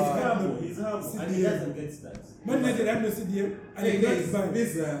care. United He's is humble, and he doesn't get stats. Man United had no CDM and Hey they got guys, banned.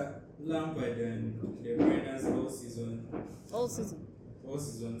 this Lampard and De Bruyne's all season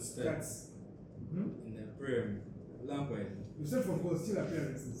stats in the Prem. Lampard. Except for goals, still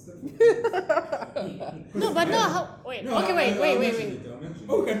appearances. No, but now how? Wait. No, Okay, wait. I'll mention it.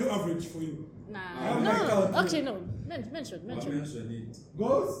 Oh, we can do average for you. Nah, I'm like out. no. Actually, no. Mention. I'll mention it.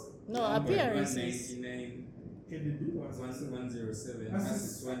 Goals? No, Lampard, appearances. 199, KDB 107, Assists.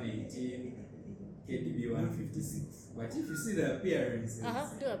 assists 118, KDB 156. But if you see the appearances,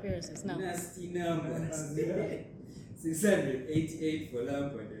 Do appearances now. nasty numbers. Yeah. 688 for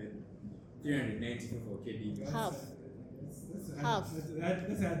Lampard and 394 for KDB. Half. Half.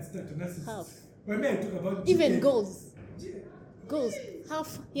 That's a hard start to Narcissus. Half. But me, I talk about Even GA. goals.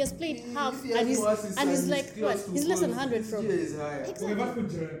 Half. He has played half, and he's like what? He's less than 100 from. Okay, Exactly. but put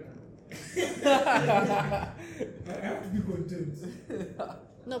Gerrard. I have to be content.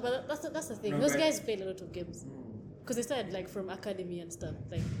 No, but that's the thing. No, Those but- guys played a lot of games. because they started like from academy and stuff.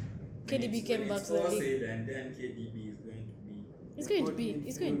 Like KDB came back to the all league. said and then KDB is going to be. He's going to be.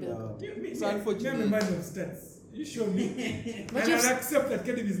 He's going to be. So unfortunately, man of stats. You show me, But and I'll accept that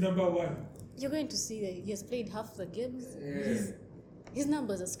KDB is number one. You're going to see that he has played half the games. His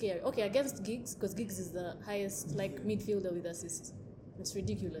numbers are scary. Okay, against Giggs, because Giggs is the highest like midfielder with assists. It's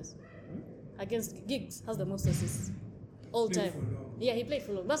ridiculous. Against Giggs has the most assists all Played time. for long. Yeah, he played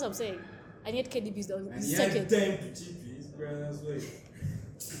for long. That's what I'm saying. And yet KDB is the And he second. had time to chip his brother's wife.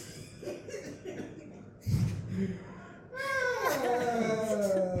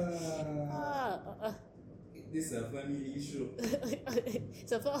 This is a family issue.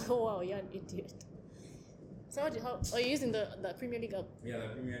 So oh wow, you're an idiot. So how are you using the Premier League app? Yeah, the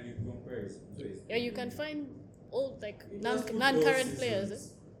Premier League comparison. So it's- Yeah, you can find old like It just put non-current those players.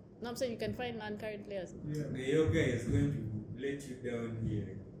 seasons. No, I'm saying you can find non-current players. Yeah. Okay, your guy is going to let you down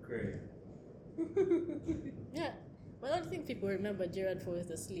here. Cry. Yeah, but I don't think people remember Gerrard Forrest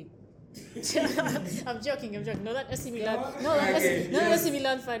asleep. I'm joking. No, that AC Milan. No, that Okay, AC yes.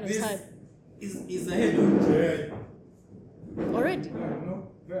 Milan fan was This hard is ahead of Gerrard. already.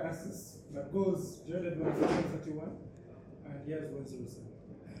 No, very assists. But goals, Jordan won 31, and he has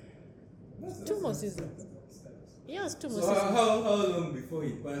 107. Two more seasons. He has 2 more So seasons. how long before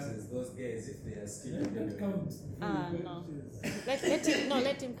he passes those guys if they are still in That the counts. No.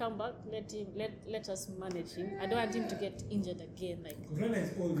 Let him come back. Let us manage him. I don't want him to get injured again, like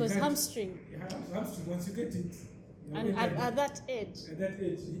because hamstring. Hamstring, once you get it, And at that age, at that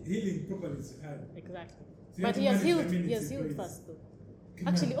age, healing properly is hard. exactly. So you But have he to has manage healed. the minutes He has he healed plays. fast though.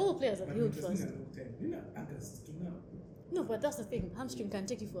 Actually, all players have healed fast. August to now. No, but that's the thing. Hamstring can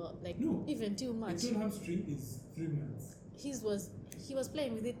take you for like No. even 2 A months. torn hamstring is 3 months. He was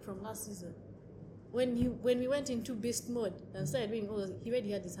playing with it from last season. When we went into beast mode and started doing all, he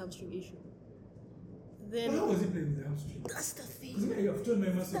already had this hamstring issue. Then How was he playing with the hamstring? that's the thing. Because I've told my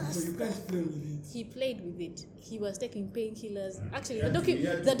muscle before, you can't play with it. He played with it. He was taking painkillers. Actually, He had to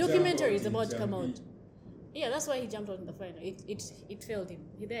the jump documentary out is in about to come Champions. out. Yeah, that's why he jumped out in the final. It failed him.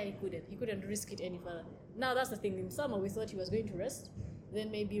 He couldn't risk it any further. Now that's the thing. In summer we thought he was going to rest,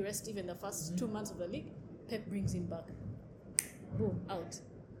 then maybe rest even the first 2 months of the league. Pep brings him back. Boom, out.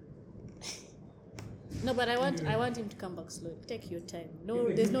 No, but I want him to come back slowly. Take your time. No,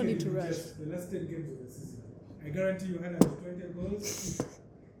 Even there's no UK, need to you rush. just- The last 10 games of the season, I guarantee you had 20 goals.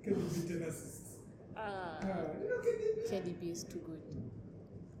 Can you beat 10 assists? KDB is too good.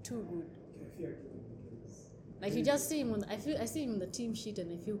 Too good. I fear KDB is- Like you just see him on. I see him on the team sheet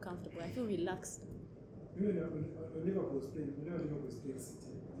and I feel comfortable. I feel relaxed. Even when Liverpool was playing, whenever Liverpool was playing City,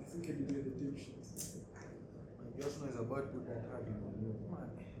 I think KDB had the team sheet. Just know it's about put that hard in the new man.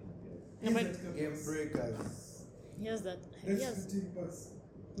 Yeah, but Game breakers. he has that. He That's has, the team pass.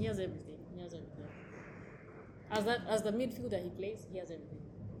 he has everything. He has everything. As the midfielder he plays, he has everything.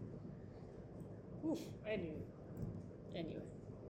 Oof. Anyway.